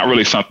 That's not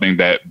really something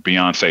that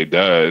Beyonce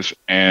does.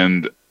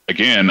 And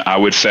again, I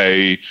would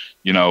say,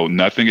 you know,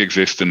 nothing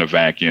exists in a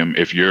vacuum.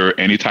 If you're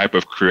any type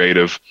of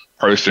creative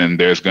person,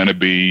 there's going to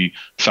be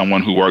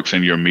someone who works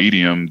in your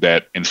medium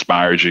that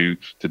inspires you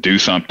to do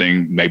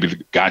something,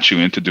 maybe got you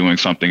into doing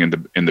something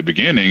in the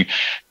beginning,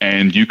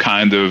 and you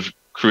kind of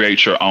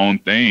create your own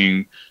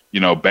thing, you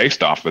know,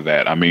 based off of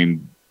that. I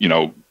mean, you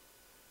know,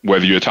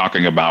 whether you're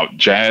talking about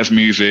jazz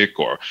music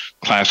or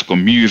classical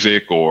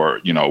music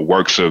or, you know,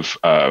 works of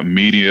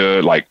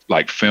media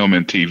like film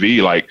and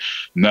TV, like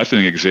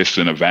nothing exists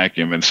in a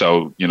vacuum. And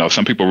so, you know,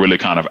 some people really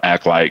kind of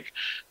act like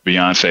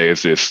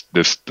Beyonce is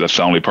this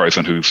only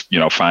person who's, you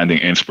know, finding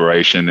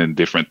inspiration in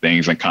different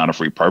things and kind of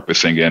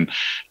repurposing.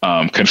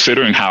 And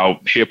considering how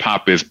hip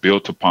hop is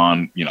built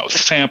upon, you know,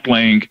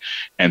 sampling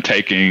and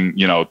taking,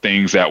 you know,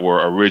 things that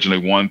were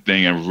originally one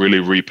thing and really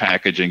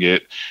repackaging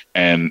it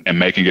and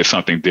making it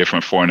something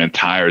different for an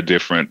entire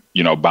different,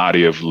 you know,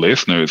 body of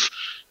listeners.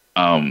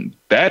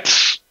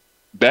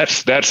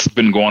 That's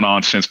been going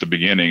on since the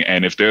beginning.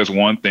 And if there's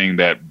one thing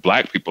that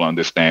Black people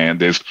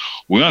understand is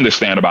we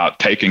understand about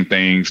taking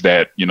things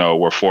that, you know,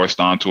 were forced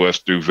onto us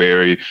through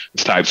various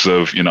types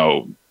of,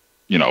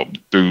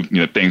 through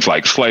things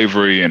like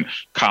slavery and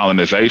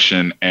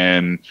colonization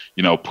and,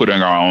 you know,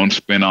 putting our own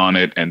spin on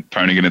it and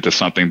turning it into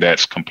something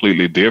that's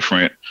completely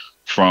different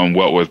from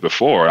what was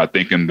before. I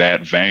think in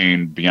that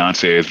vein,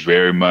 Beyonce is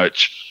very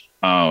much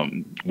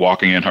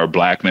walking in her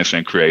Blackness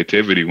and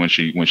creativity when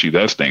she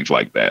does things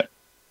like that.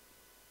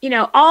 You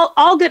know,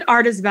 all good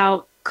art is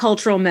about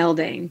cultural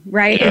melding,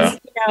 right? Yeah.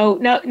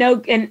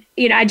 It's, and,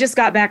 you know, I just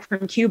got back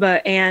from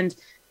Cuba and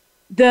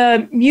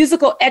the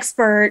musical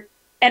expert,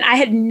 and I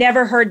had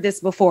never heard this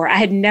before. I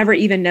had never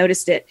even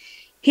noticed it.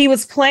 He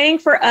was playing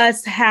for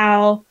us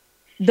how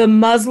the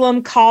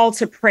Muslim call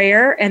to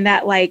prayer and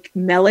that like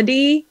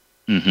melody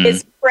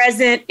is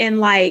present in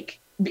like,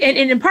 and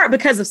in part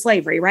because of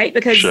slavery, right?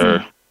 Because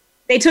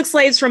they took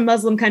slaves from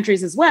Muslim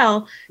countries as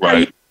well.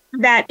 Right.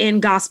 That in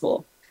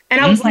gospel.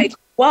 And I was like,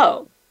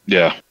 whoa.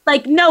 Yeah.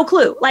 Like no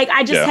clue. Like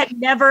I just had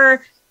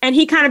never, and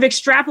he kind of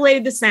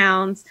extrapolated the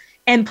sounds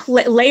and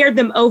layered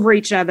them over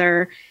each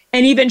other.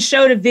 and even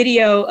showed a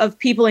video of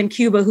people in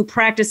Cuba who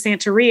practice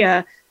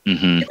Santeria,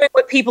 doing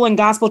what people in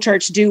gospel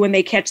church do when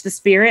they catch the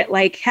spirit,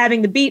 like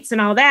having the beats and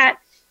all that.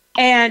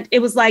 And it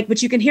was like,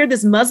 but you can hear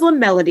this Muslim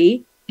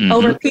melody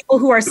over people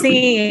who are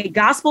singing a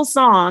gospel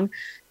song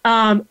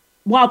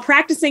while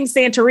practicing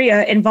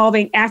Santeria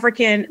involving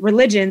African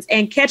religions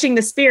and catching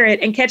the spirit.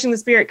 And catching the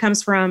spirit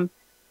comes from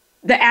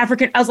the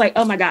African. I was like,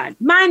 oh my God,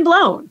 mind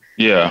blown.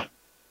 Yeah.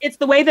 It's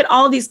the way that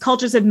all these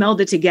cultures have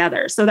melded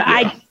together. So the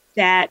idea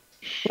that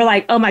we're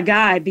like, oh my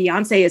God,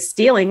 Beyonce is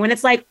stealing, when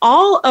it's like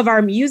all of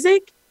our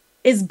music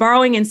is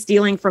borrowing and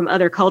stealing from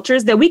other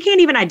cultures that we can't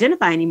even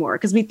identify anymore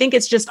because we think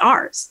it's just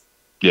ours.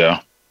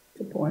 Yeah.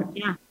 Good point.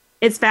 Yeah.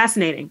 It's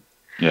fascinating.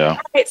 Yeah.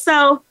 All right,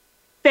 so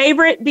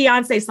favorite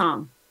Beyonce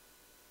song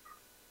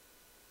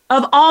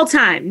of all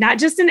time, not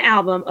just an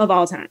album, of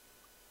all time.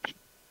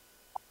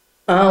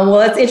 Well,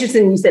 that's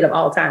interesting you said of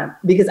all time,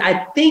 because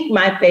I think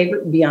my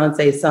favorite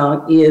Beyonce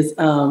song is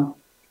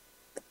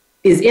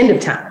End of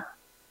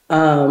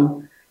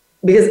Time.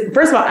 Because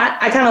first of all,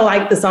 I kind of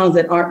like the songs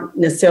that aren't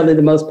necessarily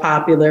the most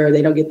popular.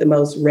 They don't get the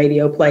most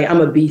radio play.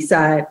 I'm a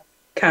B-side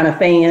kind of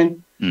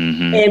fan.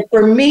 And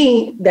for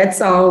me, that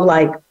song,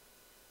 like,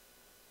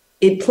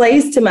 it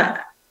plays to my,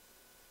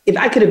 if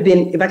I could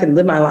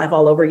live my life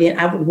all over again,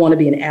 I would want to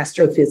be an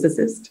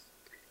astrophysicist.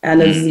 I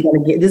know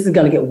this is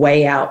gonna get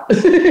way out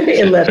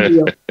in left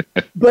field.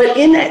 But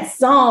in that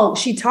song,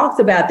 she talks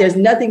about there's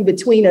nothing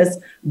between us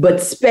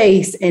but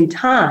space and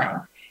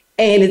time.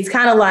 And it's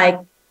kind of like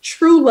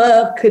true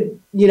love could,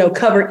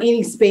 cover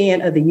any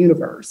span of the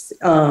universe.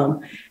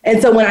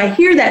 And so when I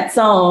hear that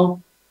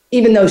song,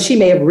 even though she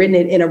may have written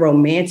it in a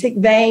romantic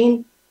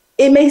vein,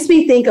 it makes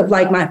me think of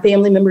like my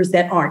family members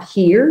that aren't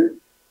here.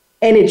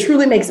 And it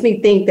truly makes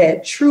me think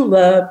that true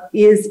love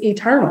is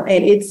eternal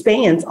and it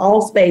spans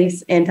all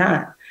space and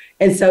time.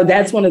 And so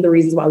that's one of the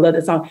reasons why I love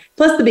that song.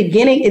 Plus the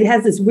beginning, it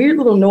has this weird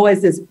little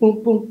noise, this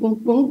boom, boom, boom,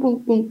 boom, boom,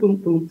 boom, boom,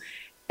 boom.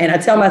 And I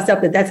tell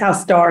myself that that's how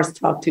stars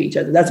talk to each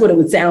other. That's what it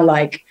would sound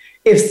like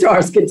if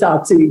stars could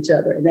talk to each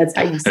other. And that's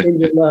how you send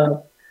your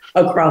love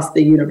across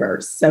the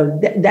universe. So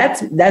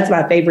that's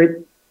my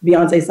favorite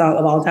Beyonce song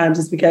of all time,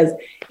 just because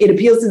it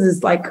appeals to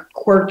this like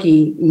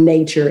quirky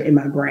nature in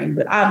my brain.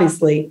 But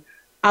obviously,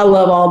 I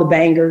love all the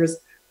bangers.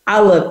 I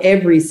love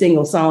every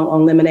single song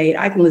on Lemonade.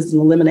 I can listen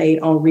to Lemonade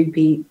on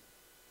repeat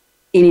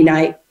any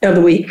night of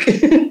the week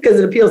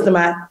because it appeals to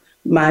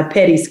my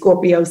petty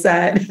Scorpio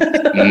side.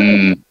 But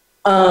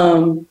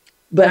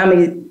I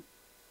mean,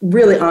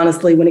 really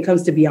honestly, when it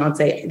comes to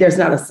Beyonce, there's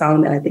not a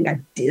song that I think I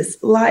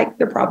dislike.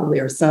 There probably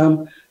are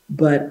some,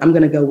 but I'm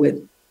going to go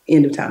with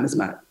End of Time as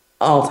my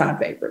all-time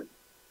favorite.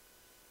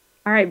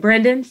 All right,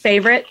 Brendon,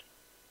 favorite?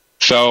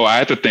 So I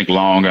had to think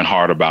long and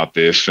hard about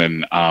this.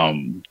 And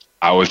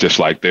I was just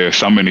like, there's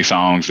so many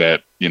songs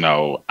that,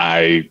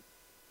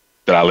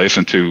 I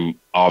listen to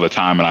all the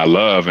time and I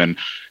love. And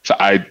so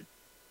I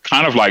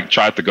kind of like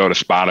tried to go to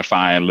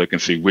Spotify and look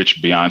and see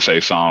which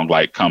Beyonce song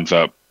like comes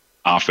up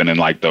often in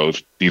like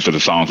these are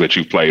the songs that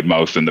you played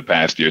most in the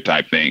past year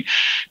type thing.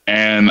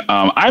 And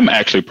I'm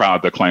actually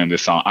proud to claim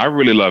this song. I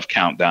really love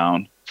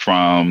Countdown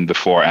from the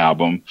 4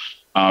 album.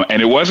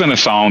 And it wasn't a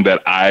song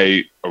that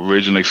I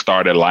originally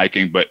started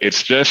liking, but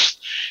it's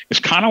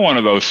kind of one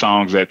of those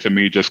songs that to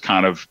me just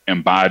kind of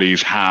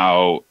embodies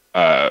how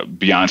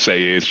Beyonce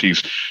is.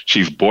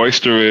 She's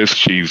boisterous.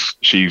 She's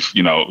she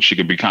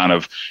can be kind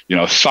of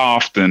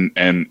soft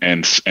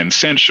and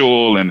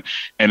sensual, and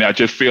I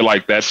just feel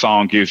like that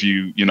song gives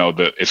you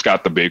it's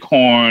got the big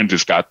horns,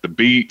 it's got the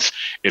beats,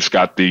 it's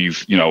got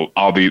these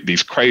all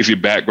these crazy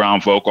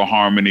background vocal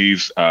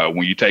harmonies.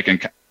 When you take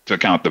into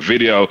account the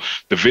video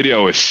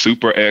is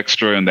super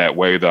extra in that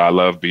way that I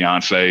love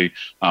Beyonce.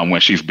 When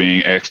she's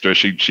being extra,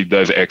 she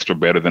does extra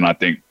better than I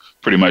think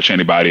pretty much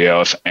anybody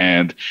else.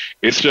 And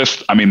it's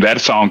just, I mean, that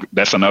song,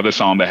 that's another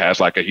song that has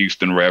like a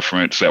Houston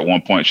reference. At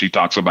one point she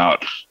talks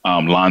about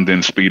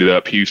London speeded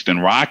up Houston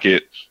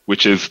Rocket,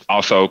 which is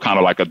also kind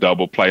of like a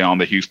double play on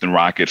the Houston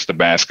Rockets, the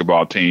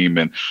basketball team.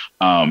 And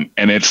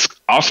it's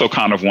also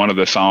kind of one of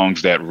the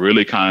songs that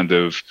really kind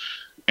of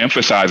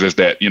emphasizes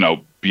that,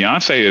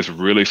 Beyonce is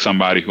really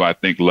somebody who I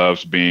think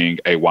loves being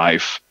a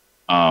wife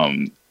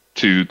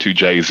to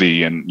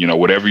Jay-Z. And,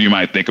 whatever you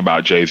might think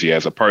about Jay-Z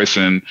as a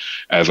person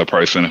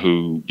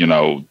who,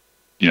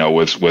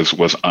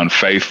 was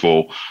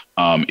unfaithful,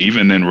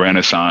 even in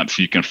Renaissance,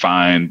 you can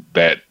find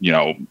that,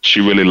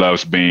 she really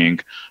loves being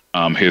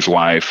his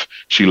wife.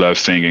 She loves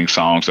singing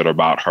songs that are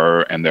about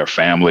her and their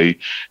family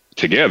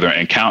together.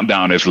 And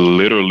Countdown is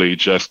literally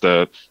just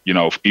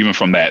even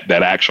from that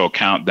actual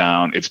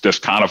countdown, it's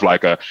just kind of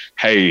like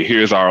hey,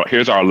 here's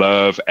our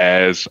love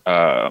as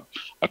a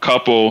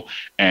couple,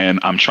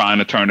 and I'm trying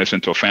to turn this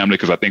into a family,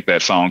 because I think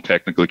that song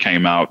technically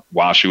came out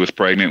while she was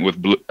pregnant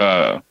with Blue.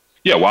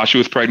 While she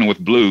was pregnant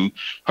with Blue,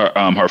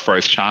 her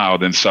first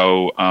child. And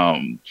so I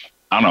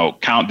don't know,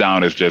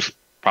 Countdown is just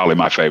probably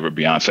my favorite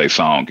Beyonce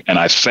song, and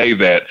I say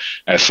that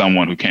as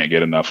someone who can't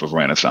get enough of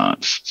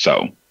Renaissance.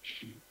 So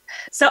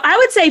I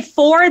would say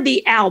for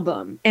the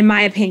album, in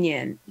my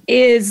opinion,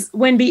 is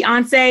when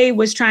Beyonce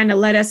was trying to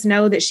let us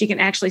know that she can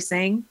actually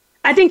sing.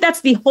 I think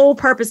that's the whole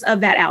purpose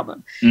of that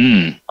album.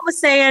 I was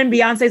saying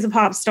Beyonce's a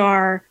pop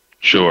star.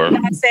 Sure.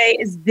 Beyonce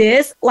is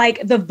this,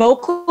 like the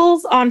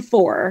vocals on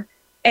 4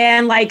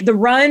 and like the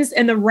runs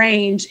and the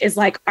range is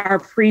like our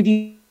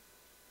preview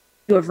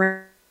of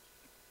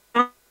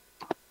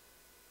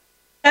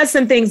does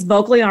some things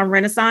vocally on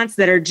Renaissance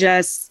that are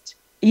just,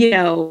 you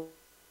know,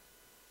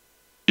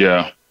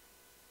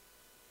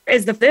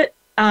 is the fit.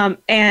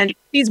 And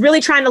she's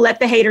really trying to let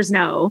the haters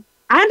know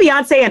I'm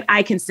Beyonce and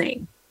I can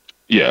sing.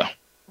 Yeah.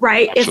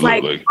 Right.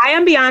 Absolutely. It's like, I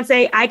am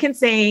Beyonce. I can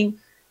sing.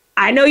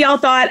 I know y'all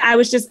thought I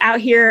was just out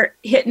here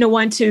hitting a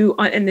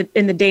 1-2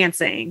 in the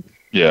dancing.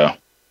 Yeah.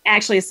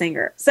 Actually a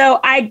singer. So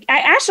I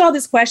asked y'all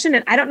this question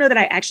and I don't know that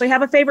I actually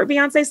have a favorite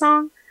Beyonce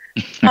song,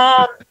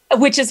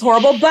 which is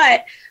horrible,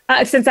 but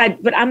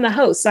but I'm the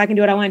host, so I can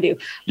do what I want to do.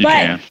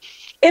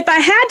 If I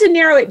had to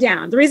narrow it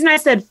down, the reason I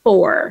said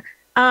 4,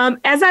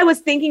 as I was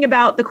thinking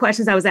about the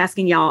questions I was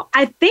asking y'all,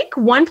 I think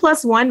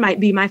 1+1 might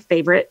be my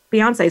favorite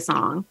Beyonce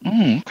song.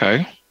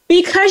 Okay.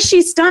 Because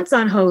she stunts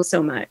on hoes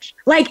so much.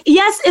 Like,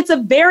 yes, it's a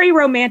very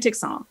romantic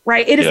song,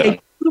 right? It is a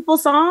beautiful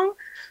song.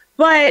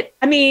 But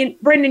I mean,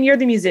 Brendon, you're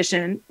the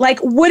musician. Like,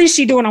 what is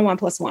she doing on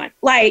 1+1?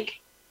 Like,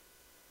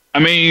 I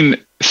mean,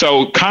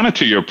 so kind of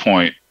to your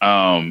point,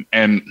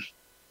 and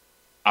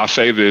I'll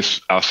say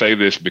this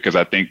because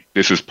I think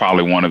this is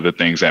probably one of the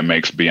things that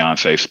makes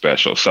Beyonce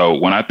special. So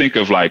when I think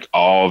of like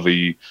all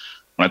the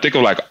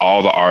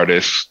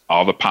artists,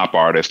 all the pop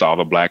artists, all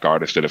the Black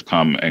artists that have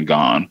come and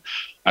gone,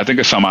 I think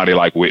of somebody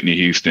like Whitney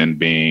Houston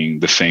being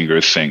the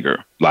singer's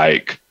singer.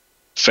 Like,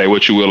 say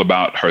what you will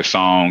about her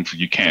songs,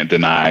 you can't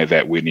deny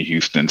that Whitney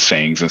Houston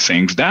sings and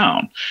sings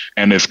down.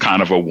 And it's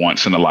kind of a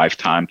once in a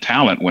lifetime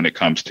talent when it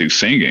comes to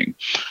singing.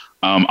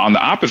 On the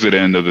opposite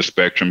end of the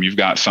spectrum, you've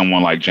got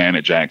someone like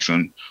Janet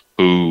Jackson,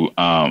 who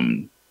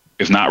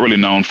is not really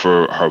known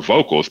for her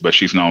vocals, but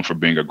she's known for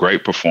being a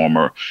great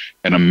performer,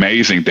 an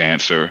amazing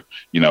dancer,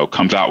 you know,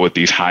 comes out with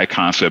these high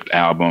concept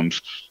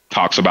albums,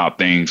 talks about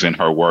things in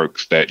her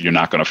works that you're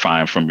not going to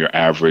find from your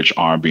average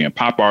R&B and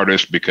pop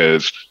artist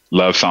because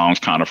love songs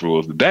kind of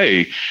rules the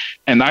day.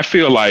 And I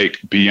feel like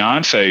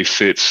Beyonce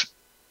sits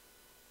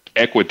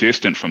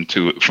equidistant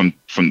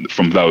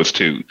from those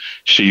two.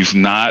 She's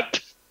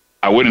not,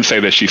 I wouldn't say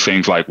that she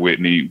sings like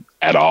Whitney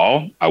at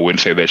all. I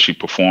wouldn't say that she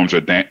performs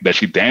or that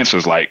she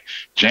dances like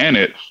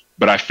Janet,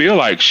 but I feel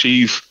like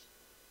she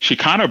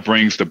kind of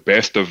brings the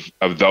best of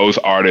those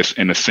artists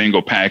in a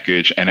single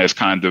package and has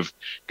kind of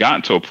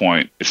gotten to a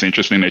point. It's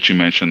interesting that you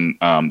mentioned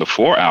the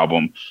 4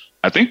 album.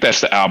 I think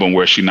that's the album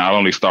where she not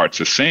only starts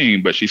to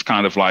sing, but she's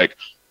kind of like,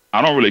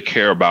 I don't really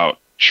care about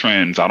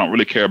trends. I don't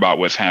really care about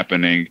what's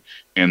happening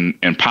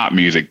in pop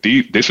music.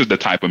 This is the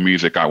type of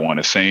music I want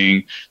to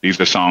sing. These are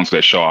the songs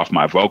that show off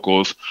my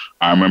vocals.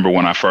 I remember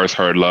when I first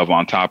heard Love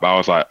on Top, I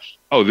was like,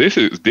 oh, this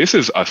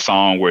is a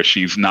song where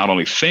she's not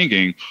only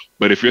singing,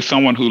 but if you're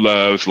someone who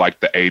loves like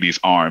the 80s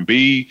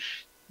R&B,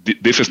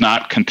 this is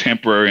not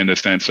contemporary in the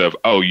sense of,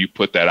 oh, you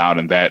put that out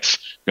and that's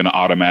going to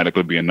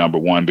automatically be a number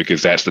 1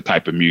 because that's the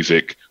type of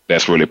music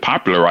that's really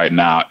popular right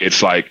now.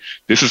 It's like,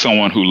 this is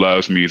someone who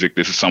loves music.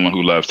 This is someone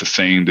who loves to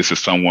sing. This is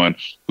someone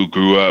who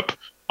grew up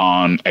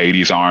on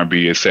 80s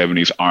R&B and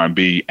 70s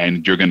R&B,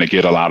 and you're going to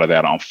get a lot of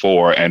that on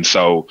 4. And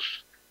so,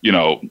 you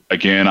know,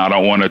 again, I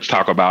don't want to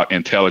talk about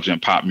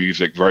intelligent pop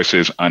music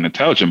versus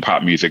unintelligent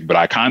pop music, but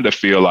I kind of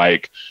feel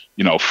like,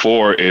 you know,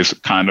 4 is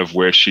kind of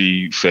where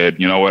she said,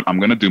 you know what, I'm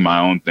going to do my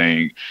own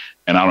thing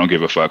and I don't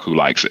give a fuck who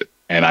likes it.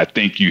 And I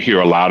think you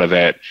hear a lot of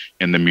that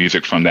in the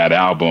music from that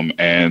album.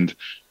 And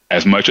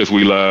as much as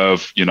we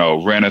love, you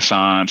know,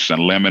 Renaissance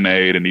and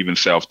Lemonade and even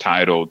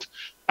Self-Titled,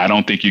 I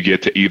don't think you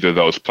get to either of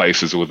those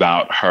places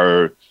without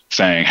her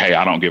saying, hey,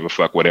 I don't give a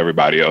fuck what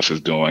everybody else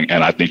is doing.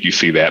 And I think you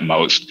see that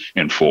most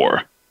in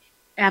 4.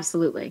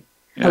 Absolutely.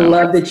 I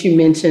love that you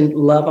mentioned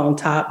Love on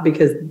Top,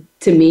 because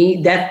to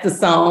me, that's the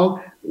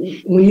song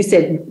when you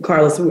said,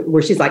 Carlos,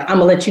 where she's like, I'm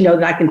gonna let you know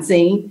that I can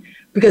sing,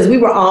 because we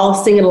were all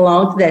singing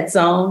along to that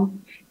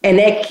song. And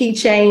that key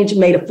change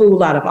made a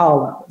fool out of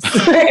all of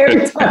us.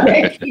 Every time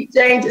that key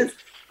changes,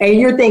 and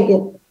you're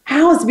thinking,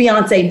 how is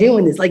Beyonce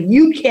doing this? Like,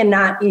 you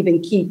cannot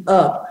even keep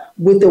up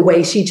with the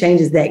way she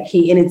changes that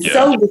key. And it's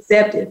so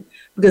deceptive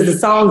because the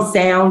song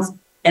sounds,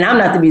 and I'm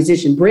not the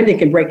musician, Brendon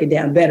can break it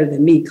down better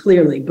than me,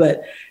 clearly,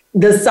 but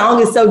the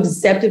song is so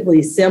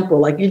deceptively simple.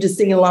 Like, you're just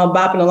singing along,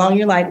 bopping along.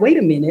 You're like, wait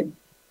a minute,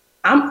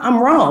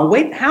 I'm wrong.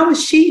 Wait, how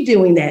is she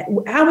doing that?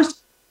 How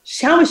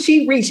is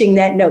she reaching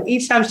that note?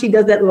 Each time she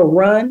does that little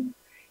run,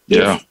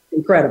 it's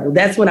incredible.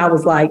 That's when I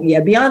was like, yeah,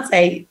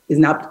 Beyonce did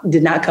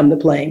not come to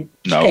play.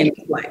 No. She came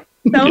to play.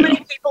 So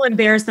many people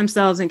embarrass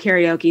themselves in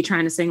karaoke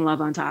trying to sing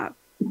Love on Top.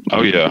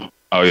 Oh, yeah.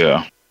 Oh,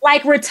 yeah.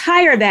 Like,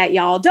 retire that,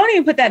 y'all. Don't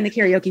even put that in the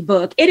karaoke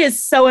book. It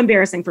is so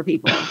embarrassing for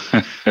people.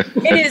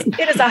 It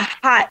is a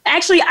hot,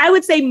 actually, I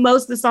would say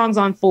most of the songs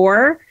on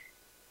 4,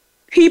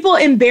 people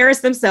embarrass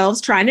themselves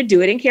trying to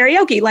do it in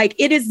karaoke. Like,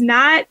 it's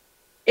not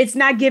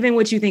giving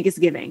what you think it's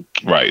giving.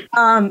 Right.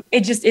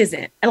 It just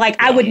isn't. Like,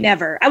 I would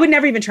never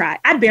even try.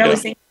 I barely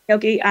sing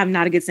karaoke. I'm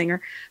not a good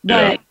singer,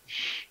 but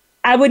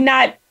I would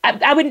not,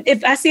 I wouldn't,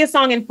 if I see a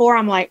song in 4,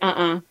 I'm like,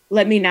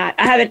 let me not.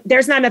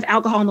 There's not enough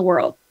alcohol in the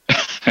world.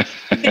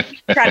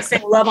 Try to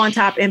sing Love on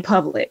Top in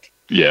public.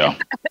 Yeah.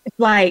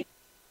 Like,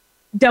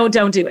 don't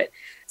do it.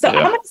 So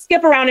I'm going to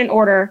skip around in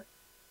order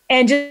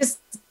and just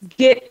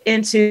get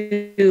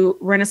into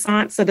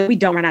Renaissance so that we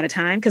don't run out of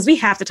time, because we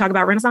have to talk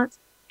about Renaissance.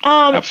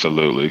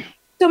 Absolutely.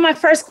 So my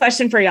first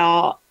question for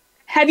y'all,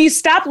 have you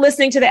stopped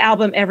listening to the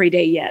album every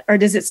day yet? Or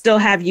does it still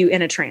have you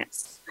in a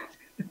trance?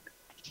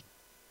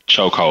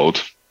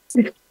 Chokehold.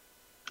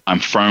 I'm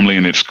firmly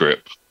in its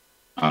grip.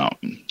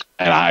 And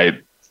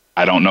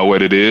I don't know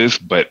what it is,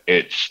 but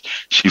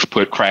she's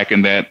put crack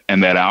in that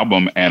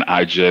album, and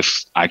I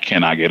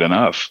cannot get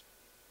enough.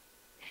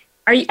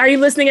 Are you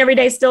listening every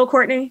day still,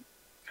 Courtney?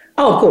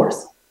 Oh, of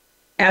course.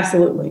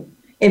 Absolutely.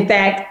 In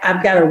fact,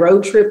 I've got a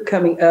road trip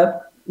coming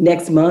up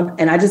next month,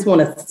 and I just want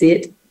to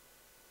sit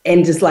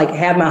and just like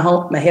have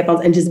my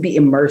headphones and just be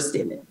immersed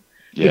in it.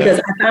 Yeah. Because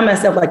I find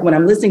myself like when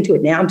I'm listening to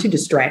it now, I'm too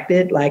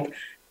distracted. Like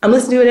I'm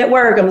listening to it at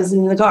work, I'm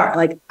listening in the car.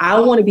 Like I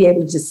want to be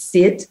able to just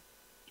sit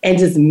and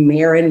just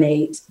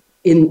marinate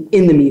in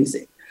the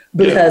music,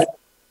 because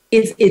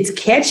it's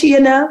catchy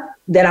enough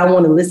that I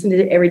want to listen to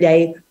it every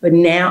day. But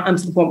now I'm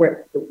to the point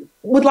where,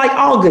 with like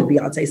all good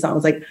Beyoncé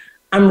songs, like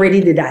I'm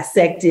ready to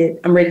dissect it.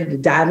 I'm ready to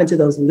dive into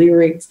those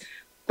lyrics,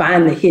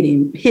 find the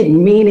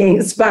hidden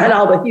meanings, find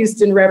all the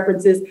Houston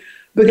references,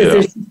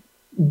 because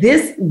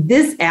there's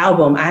this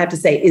album, I have to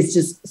say, is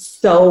just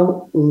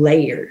so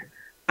layered.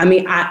 I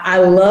mean, I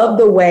love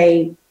the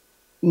way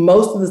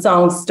most of the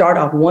songs start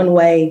off one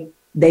way,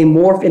 they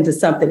morph into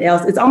something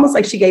else. It's almost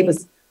like she gave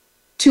us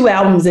 2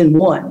 albums in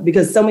one,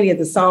 because so many of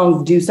the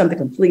songs do something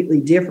completely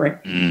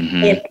different.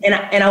 Mm-hmm.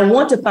 And I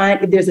want to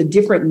find if there's a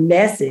different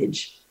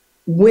message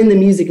when the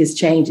music is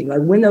changing,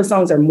 like when those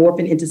songs are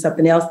morphing into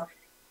something else.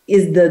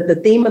 Is the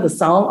theme of the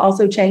song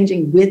also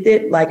changing with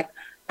it? Like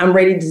I'm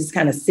ready to just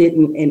kind of sit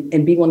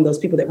and be one of those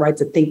people that writes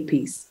a think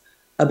piece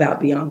about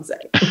Beyonce.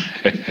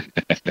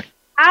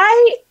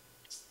 I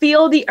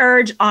feel the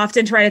urge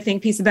often to write a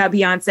think piece about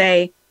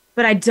Beyonce,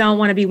 but I don't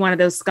want to be one of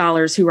those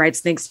scholars who writes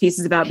think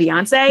pieces about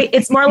Beyonce.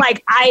 It's more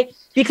like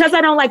because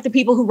I don't like the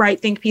people who write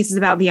think pieces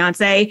about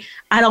Beyonce,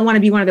 I don't want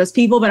to be one of those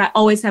people, but I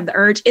always have the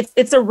urge.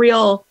 It's a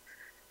real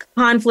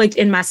conflict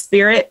in my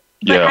spirit.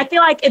 But I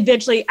feel like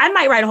eventually I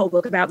might write a whole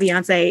book about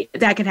Beyonce.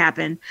 That could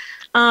happen.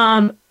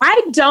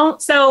 I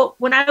don't. So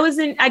when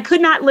I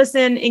could not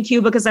listen in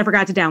Cuba because I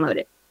forgot to download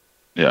it.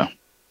 Yeah.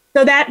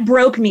 So that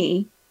broke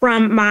me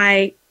from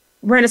my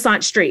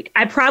Renaissance streak.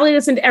 I probably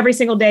listened every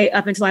single day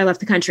up until I left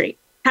the country.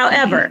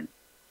 However,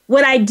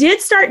 what I did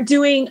start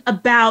doing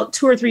about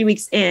 2 or 3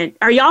 weeks in,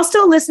 are y'all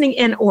still listening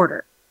in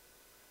order?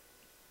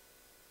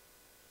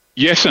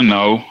 Yes and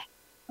no.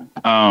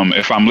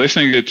 If I'm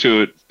listening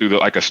to it through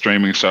like a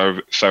streaming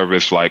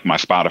service like my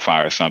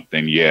Spotify or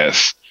something,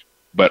 yes.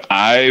 But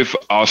I've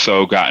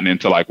also gotten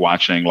into like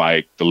watching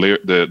like the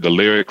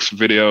lyrics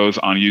videos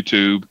on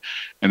YouTube,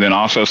 and then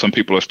also some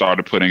people have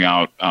started putting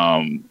out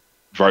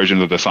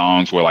versions of the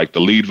songs where like the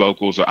lead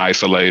vocals are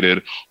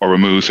isolated or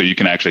removed, so you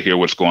can actually hear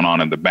what's going on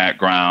in the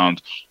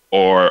background.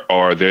 Or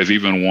there's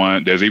even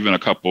a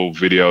couple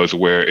videos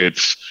where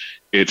it's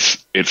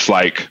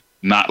like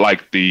not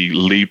like the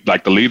lead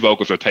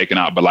vocals are taken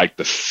out, but like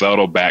the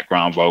subtle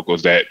background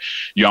vocals that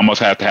you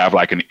almost have to have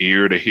like an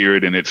ear to hear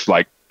it in its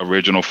like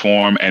original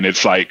form. And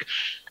it's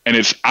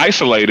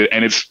isolated,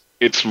 and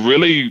it's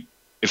really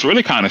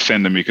kind of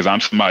sending me, because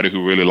I'm somebody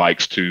who really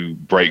likes to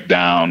break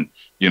down,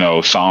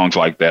 songs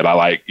like that. I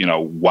like,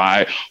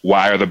 why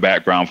are the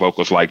background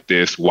vocals like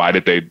this? Why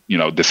did they,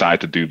 decide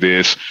to do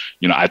this?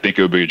 I think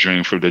it would be a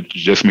dream for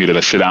just me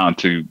to sit down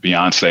to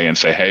Beyonce and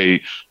say,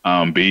 hey,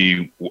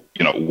 B,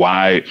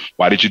 why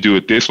did you do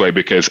it this way?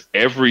 Because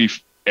every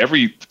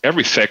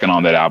second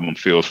on that album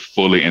feels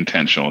fully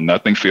intentional.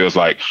 Nothing feels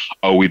like,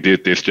 oh, we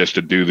did this just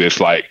to do this.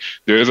 Like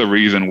there's a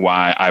reason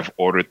why I've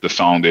ordered the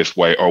song this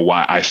way, or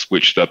why I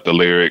switched up the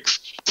lyrics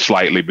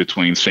slightly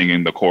between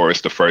singing the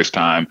chorus the first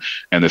time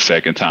and the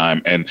second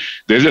time. And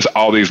there's just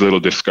all these little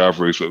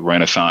discoveries with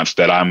Renaissance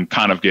that I'm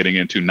kind of getting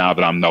into now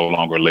that I'm no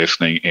longer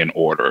listening in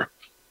order.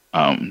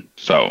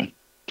 So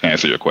to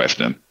answer your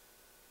question.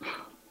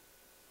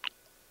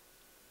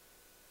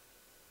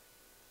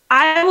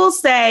 I will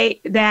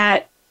say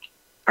that,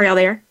 are y'all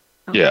there?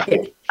 Oh. Yeah.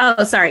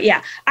 Oh, sorry.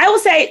 Yeah. I will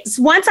say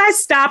once I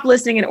stopped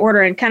listening in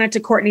order, and kind of to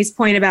Courtney's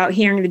point about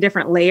hearing the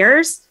different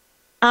layers,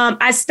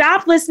 I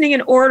stopped listening in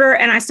order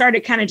and I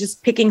started kind of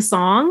just picking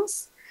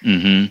songs.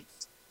 Mm-hmm.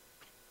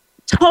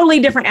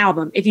 Totally different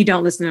album if you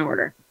don't listen in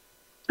order.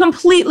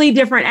 Completely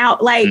different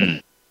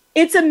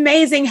It's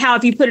amazing how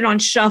if you put it on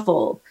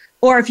shuffle,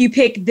 or if you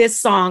pick this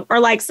song, or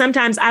like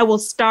sometimes I will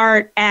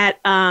start at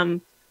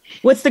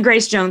what's the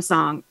Grace Jones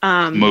song?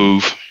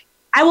 Move.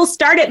 I will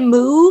start at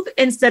Move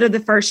instead of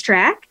the first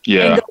track.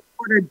 Yeah. And go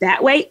ordered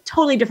that way.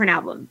 Totally different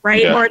album,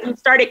 right? Yeah. Or you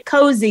start at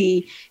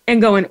Cozy and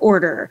go in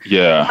order.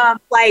 Yeah.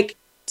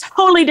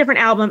 Totally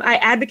different album. I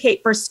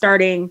advocate for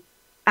starting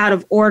out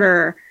of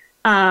order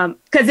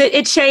because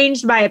it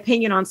changed my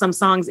opinion on some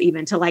songs,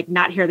 even to like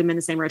not hear them in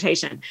the same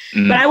rotation.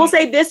 Mm. But I will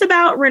say this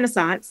about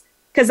Renaissance.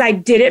 because I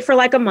did it for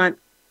like a month.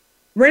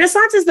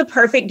 Renaissance is the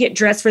perfect get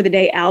dressed for the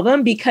day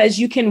album because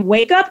you can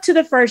wake up to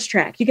the first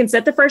track. You can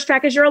set the first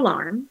track as your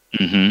alarm.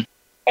 Mm-hmm.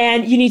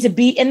 And you need to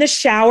be in the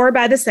shower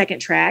by the second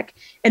track.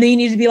 And then you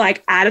need to be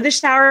like out of the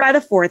shower by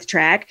the fourth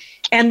track.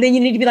 And then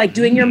you need to be like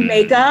doing your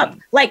makeup.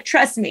 Like,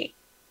 trust me.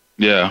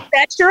 Yeah.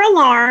 Set your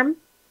alarm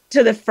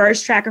to the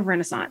first track of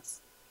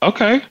Renaissance.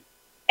 Okay.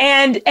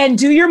 And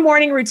do your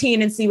morning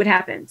routine and see what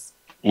happens.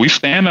 We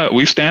stand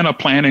a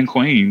planning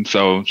queen,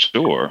 so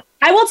sure.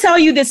 I will tell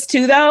you this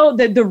too, though,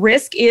 that the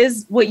risk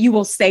is what you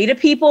will say to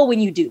people when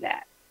you do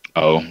that.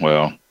 Oh,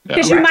 well.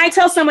 Because you might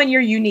tell someone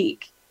you're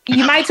unique.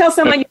 You might tell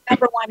someone you're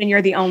number one and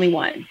you're the only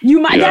one.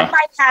 That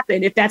might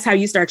happen if that's how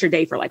you start your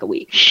day for like a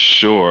week.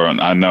 Sure.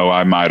 I know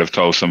I might have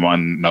told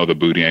someone, no, the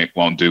booty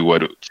won't do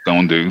what it's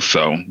going to do.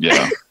 So,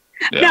 yeah.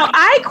 Now,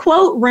 I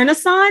quote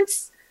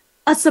Renaissance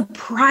a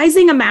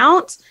surprising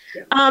amount.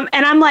 And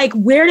I'm like,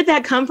 where did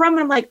that come from? And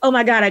I'm like, oh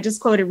my God, I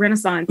just quoted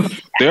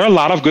Renaissance. There are a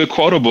lot of good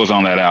quotables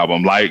on that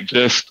album. Like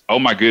just, oh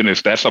my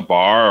goodness, that's a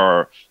bar.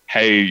 Or,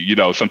 hey,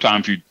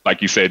 sometimes you,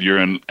 like you said, you're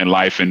in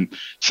life and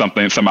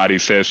somebody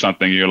says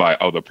something, you're like,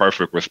 oh, the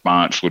perfect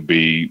response would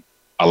be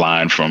a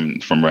line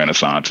from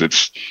Renaissance.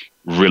 It's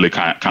really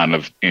kind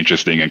of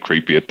interesting and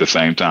creepy at the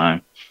same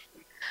time.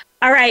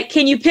 All right.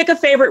 Can you pick a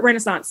favorite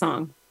Renaissance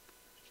song?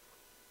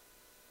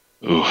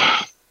 Ooh.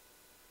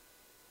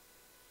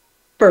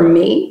 For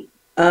me,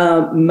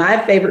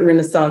 my favorite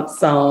Renaissance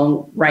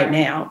song right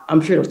now,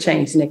 I'm sure it'll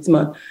change next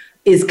month,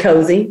 is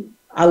Cozy.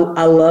 I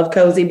love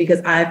Cozy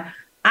because I've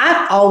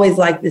always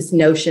liked this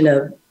notion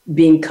of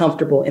being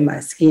comfortable in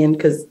my skin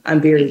because I'm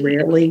very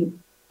rarely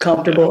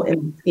comfortable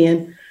in my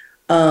skin.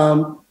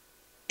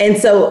 And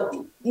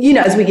so,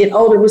 as we get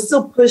older, we're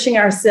still pushing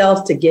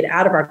ourselves to get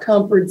out of our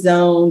comfort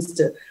zones,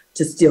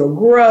 to still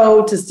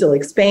grow, to still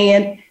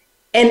expand.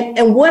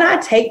 And what I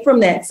take from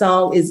that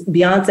song is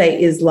Beyoncé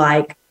is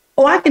like,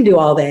 oh, I can do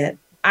all that.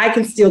 I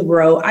can still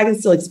grow. I can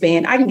still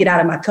expand. I can get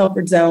out of my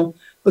comfort zone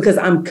because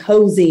I'm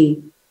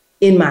cozy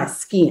in my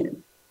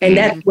skin. And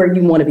that's where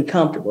you want to be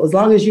comfortable. As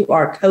long as you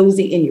are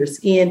cozy in your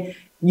skin,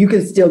 you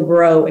can still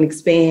grow and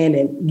expand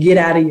and get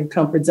out of your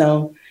comfort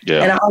zone.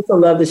 Yeah. And I also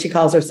love that she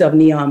calls herself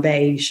Neon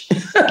Beige.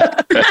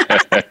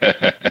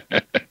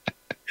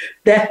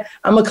 That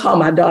I'm going to call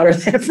my daughter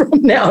that from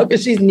now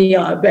because she's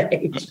Neon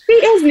Beige. She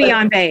is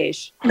Neon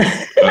Beige.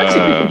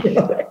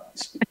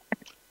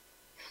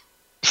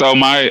 So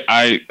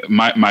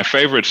my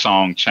favorite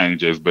song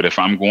changes, but if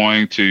I'm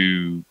going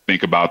to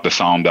think about the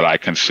song that I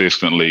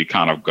consistently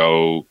kind of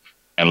go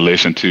and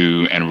listen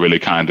to and really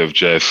kind of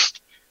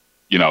just,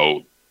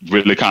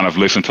 really kind of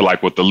listen to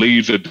like what the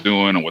leads are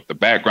doing and what the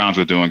backgrounds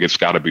are doing, it's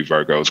got to be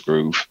Virgo's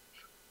Groove.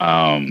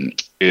 That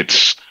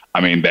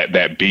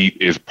beat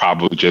is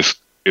probably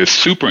it's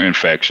super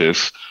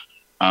infectious.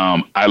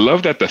 I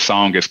love that the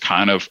song is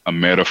kind of a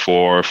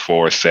metaphor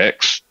for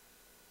sex.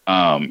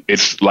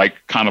 It's like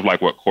kind of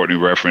like what Courtney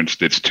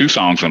referenced. It's two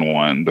songs in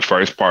one. The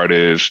first part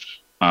is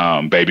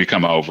Baby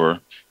Come Over.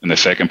 And the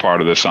second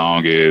part of the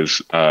song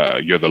is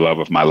You're the Love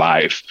of My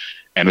Life.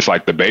 And it's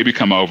like the baby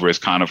come over is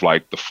kind of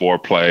like the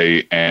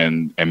foreplay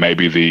and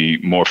maybe the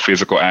more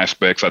physical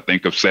aspects, I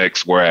think, of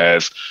sex.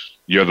 Whereas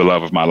You're the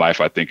Love of My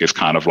Life, I think, is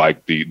kind of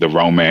like the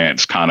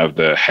romance, kind of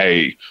the,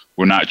 hey,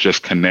 we're not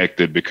just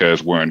connected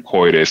because we're in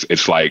coitus.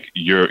 It's like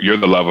you're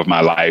the love of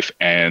my life.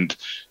 And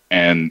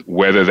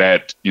whether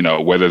that's the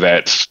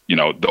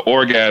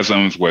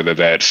orgasms, whether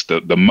that's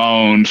the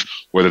moans,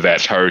 whether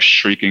that's her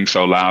shrieking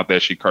so loud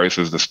that she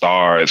curses the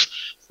stars,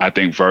 I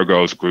think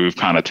Virgo's Groove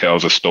kind of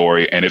tells a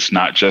story, and it's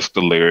not just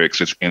the lyrics,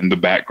 it's in the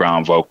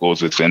background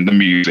vocals, it's in the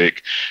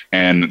music.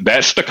 And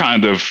that's the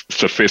kind of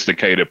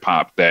sophisticated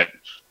pop that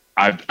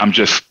I'm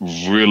just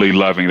really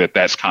loving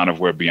that's kind of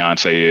where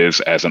Beyoncé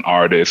is as an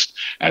artist,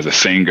 as a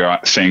singer,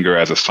 as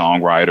a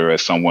songwriter,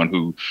 as someone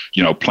who,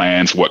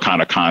 plans what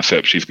kind of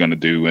concept she's going to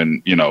do.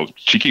 And,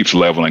 she keeps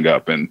leveling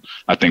up. And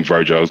I think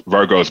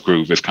Virgo's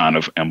Groove is kind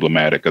of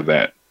emblematic of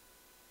that.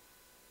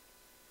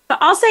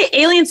 I'll say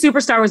Alien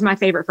Superstar was my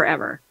favorite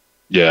forever.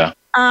 Yeah.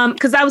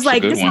 Because I was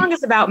like, this song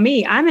is about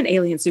me. I'm an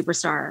alien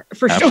superstar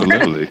for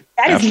sure.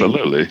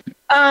 Absolutely.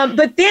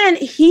 But then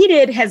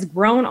Heated has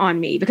grown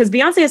on me because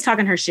Beyonce is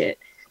talking her shit.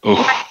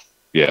 Oh,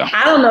 yeah.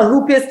 I don't know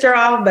who pissed her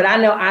off, but I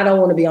know I don't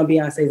want to be on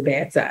Beyonce's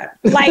bad side.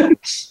 Like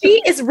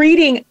she is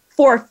reading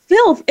for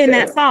filth in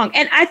that song.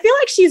 And I feel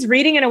like she's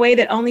reading in a way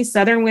that only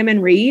Southern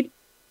women read.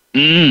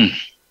 And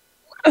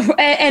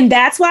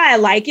that's why I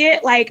like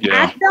it. Like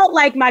I felt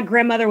like my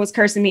grandmother was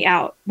cursing me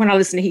out when I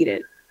listened to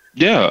Heated.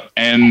 Yeah.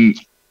 And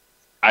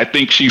I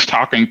think she's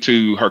talking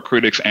to her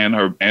critics and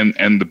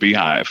the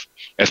Beehive,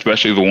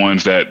 especially the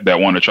ones that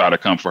want to try to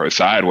come for her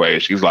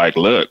sideways. She's like,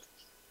 look,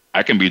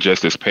 I can be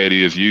just as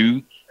petty as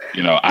you.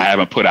 I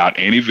haven't put out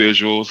any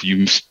visuals.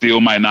 You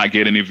still might not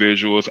get any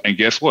visuals. And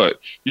guess what?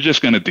 You're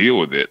just going to deal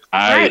with it.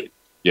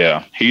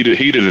 Yeah,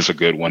 Heated is a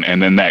good one.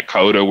 And then that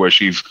coda where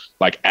she's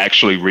like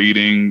actually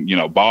reading,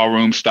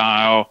 ballroom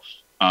style.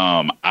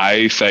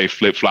 I say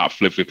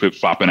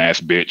flip-flopping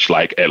ass bitch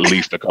like at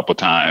least a couple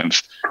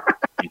times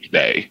each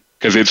day.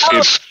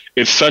 because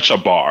it's such a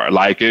bar.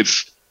 Like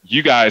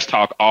you guys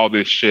talk all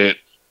this shit.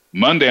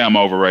 Monday I'm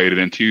overrated,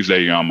 and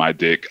Tuesday you're on my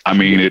dick. I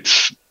mean,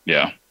 it's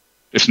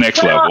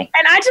next level.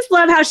 And I just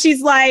love how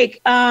she's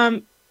like,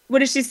 what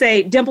does she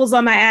say? Dimples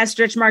on my ass,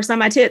 stretch marks on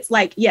my tits.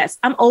 Like, yes,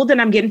 I'm old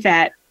and I'm getting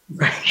fat.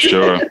 Right.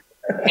 Sure.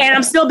 And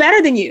I'm still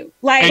better than you.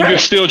 Like, and you're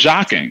still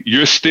jocking.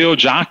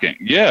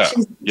 Yeah.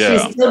 She's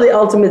still the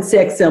ultimate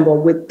sex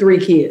symbol with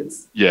 3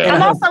 kids. Yeah.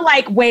 I'm also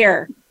like,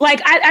 where?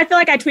 Like, I feel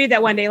like I tweeted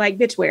that one day, like,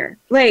 bitch, where?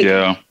 Like,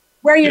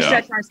 where are your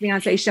stretch marks,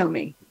 Beyonce? Show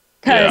me.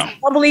 Because I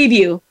don't believe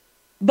you.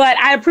 But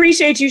I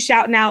appreciate you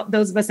shouting out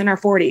those of us in our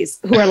 40s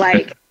who are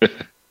like,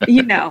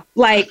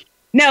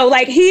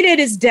 Heated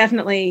is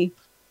definitely...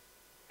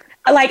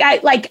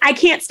 I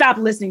can't stop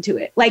listening to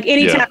it. Like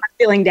anytime I'm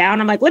feeling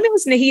down, I'm like, let me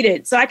listen to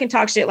Heated so I can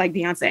talk shit like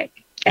Beyonce.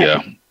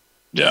 Yeah.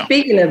 Yeah.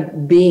 Speaking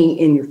of being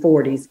in your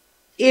 40s,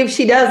 if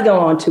she does go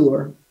on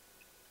tour,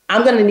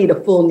 I'm going to need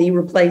a full knee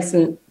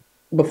replacement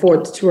before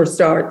the tour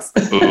starts.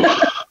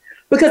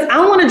 Because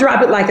I want to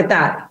drop it like a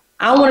thotty.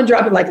 I want to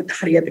drop it like a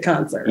thotty at the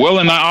concert. Well,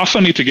 and I also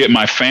need to get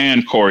my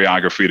fan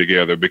choreography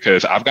together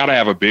because I've got to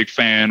have a big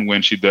fan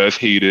when she does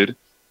Heated.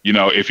 You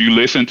know, if you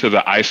listen to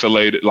the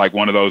isolated, like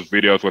one of those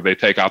videos where they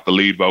take out the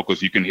lead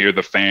vocals, you can hear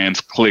the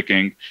fans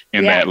clicking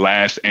in that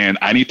last, and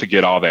I need to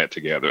get all that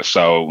together.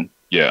 So,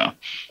 yeah,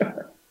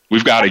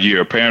 we've got a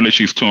year. Apparently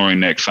she's touring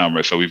next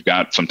summer, so we've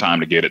got some time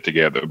to get it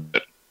together.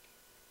 But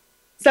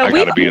so I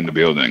got to be in the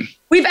building.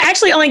 We've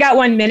actually only got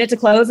 1 minute to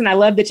close, and I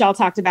love that y'all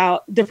talked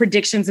about the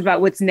predictions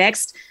about what's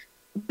next.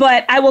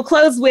 But I will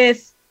close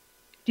with,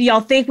 do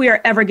y'all think we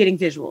are ever getting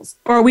visuals,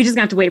 or are we just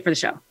going to have to wait for the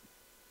show?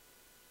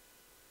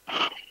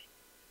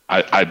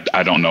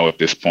 I don't know at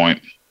this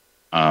point.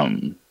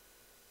 As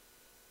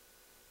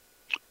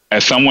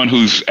someone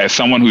who's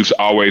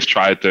always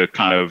tried to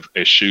kind of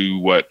eschew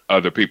what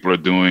other people are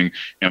doing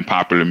in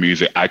popular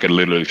music, I could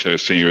literally hear a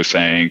singer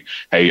saying,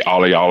 "Hey,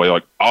 all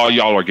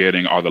y'all are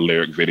getting are the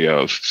lyric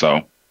videos."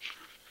 So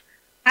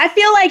I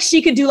feel like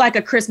she could do like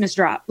a Christmas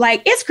drop.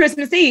 Like, it's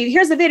Christmas Eve.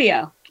 Here's the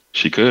video.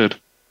 She could.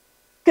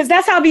 Because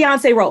that's how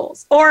Beyonce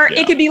rolls. Or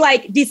it could be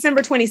like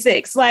December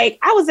 26th. Like,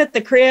 I was at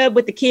the crib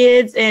with the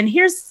kids, and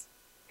here's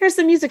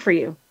some music for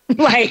you.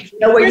 Like, you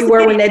know where you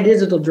were when that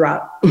digital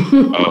dropped.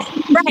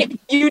 Right.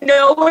 You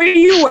know where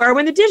you were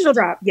when the digital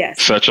dropped.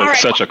 Yes. Such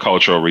a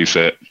cultural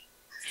reset.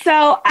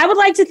 So I would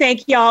like to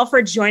thank y'all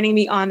for joining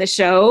me on the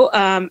show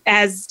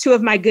as 2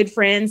 of my good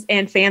friends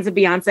and fans of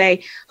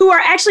Beyonce who are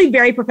actually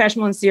very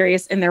professional and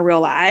serious in their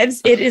real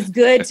lives. It is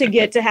good to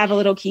get to have a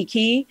little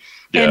kiki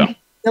and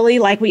really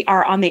like we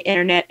are on the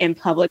internet in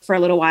public for a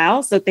little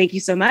while. So thank you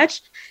so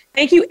much.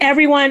 Thank you,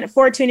 everyone,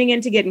 for tuning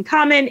in to Get in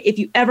Common. If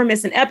you ever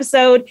miss an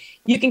episode,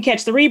 you can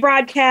catch the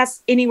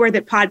rebroadcast anywhere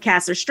that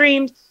podcasts are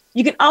streamed.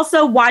 You can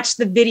also watch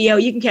the video.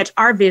 You can catch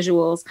our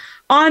visuals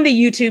on the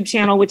YouTube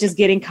channel, which is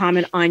Get in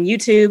Common on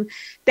YouTube.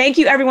 Thank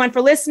you, everyone,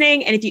 for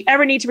listening. And if you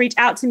ever need to reach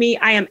out to me,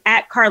 I am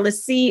at Carla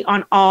C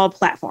on all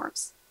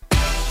platforms.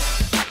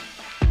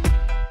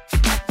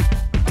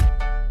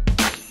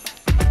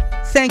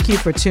 Thank you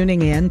for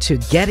tuning in to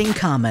Getting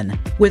Common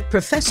with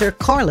Professor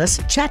Carlos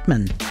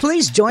Chapman.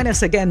 Please join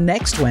us again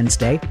next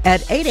Wednesday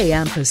at 8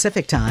 a.m.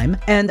 Pacific Time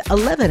and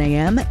 11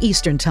 a.m.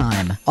 Eastern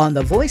Time on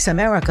the Voice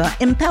America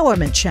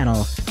Empowerment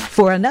Channel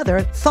for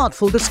another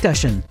thoughtful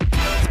discussion.